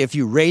appreciate it if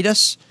you rate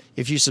us,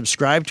 if you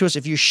subscribe to us,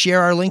 if you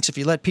share our links, if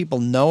you let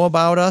people know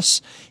about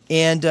us.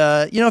 And,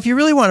 if you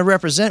really want to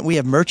represent, we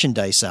have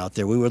merchandise out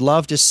there. We would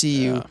love to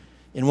see you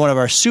in one of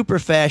our super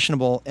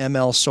fashionable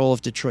ML Soul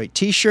of Detroit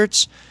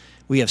t-shirts.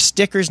 We have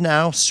stickers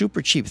now,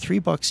 super cheap,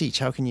 $3 each.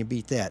 How can you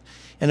beat that?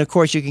 And, of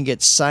course, you can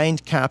get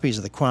signed copies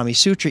of the Kwame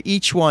Sutra,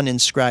 each one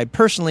inscribed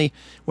personally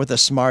with a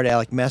Smart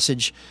Aleck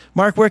message.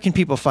 Mark, where can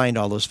people find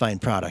all those fine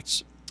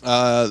products?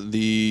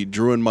 The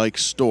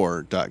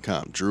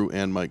DrewandMikeStore.com.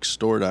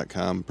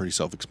 DrewandMikeStore.com. Pretty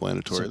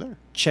self-explanatory there.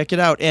 Check it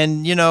out.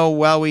 And,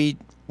 while we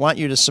want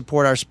you to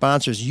support our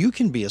sponsors, you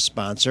can be a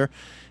sponsor.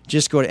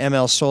 Just go to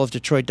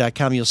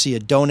mlsoulofdetroit.com. You'll see a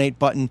donate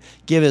button.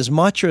 Give as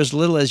much or as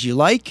little as you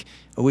like.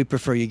 We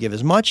prefer you give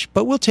as much,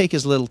 but we'll take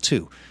as little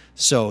too.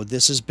 So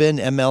this has been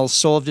ML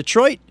Soul of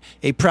Detroit,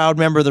 a proud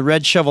member of the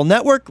Red Shovel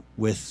Network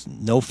with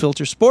No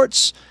Filter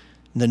Sports,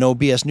 the No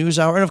BS News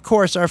Hour, and of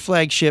course our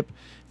flagship,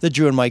 the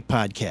Drew and Mike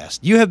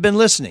Podcast. You have been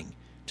listening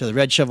to the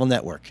Red Shovel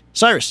Network.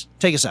 Cyrus,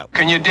 take us out.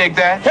 Can you dig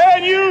that?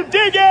 Can you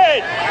dig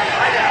it?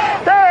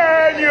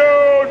 Can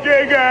you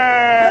dig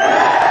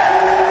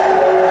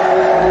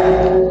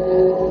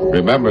it?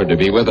 Remember to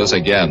be with us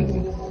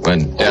again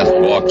when death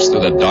walks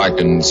through the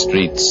darkened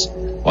streets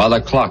while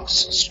the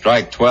clocks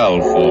strike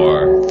 12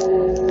 for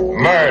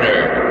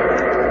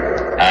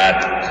Murder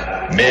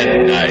at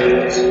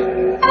Midnight.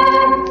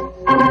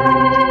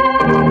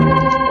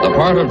 The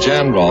part of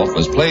Jan Rolfe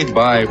was played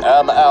by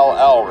M.L.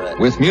 Elric,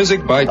 with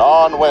music by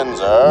Don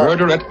Windsor.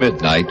 Murder at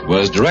Midnight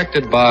was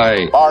directed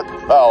by Mark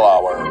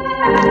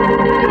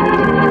Bellauer.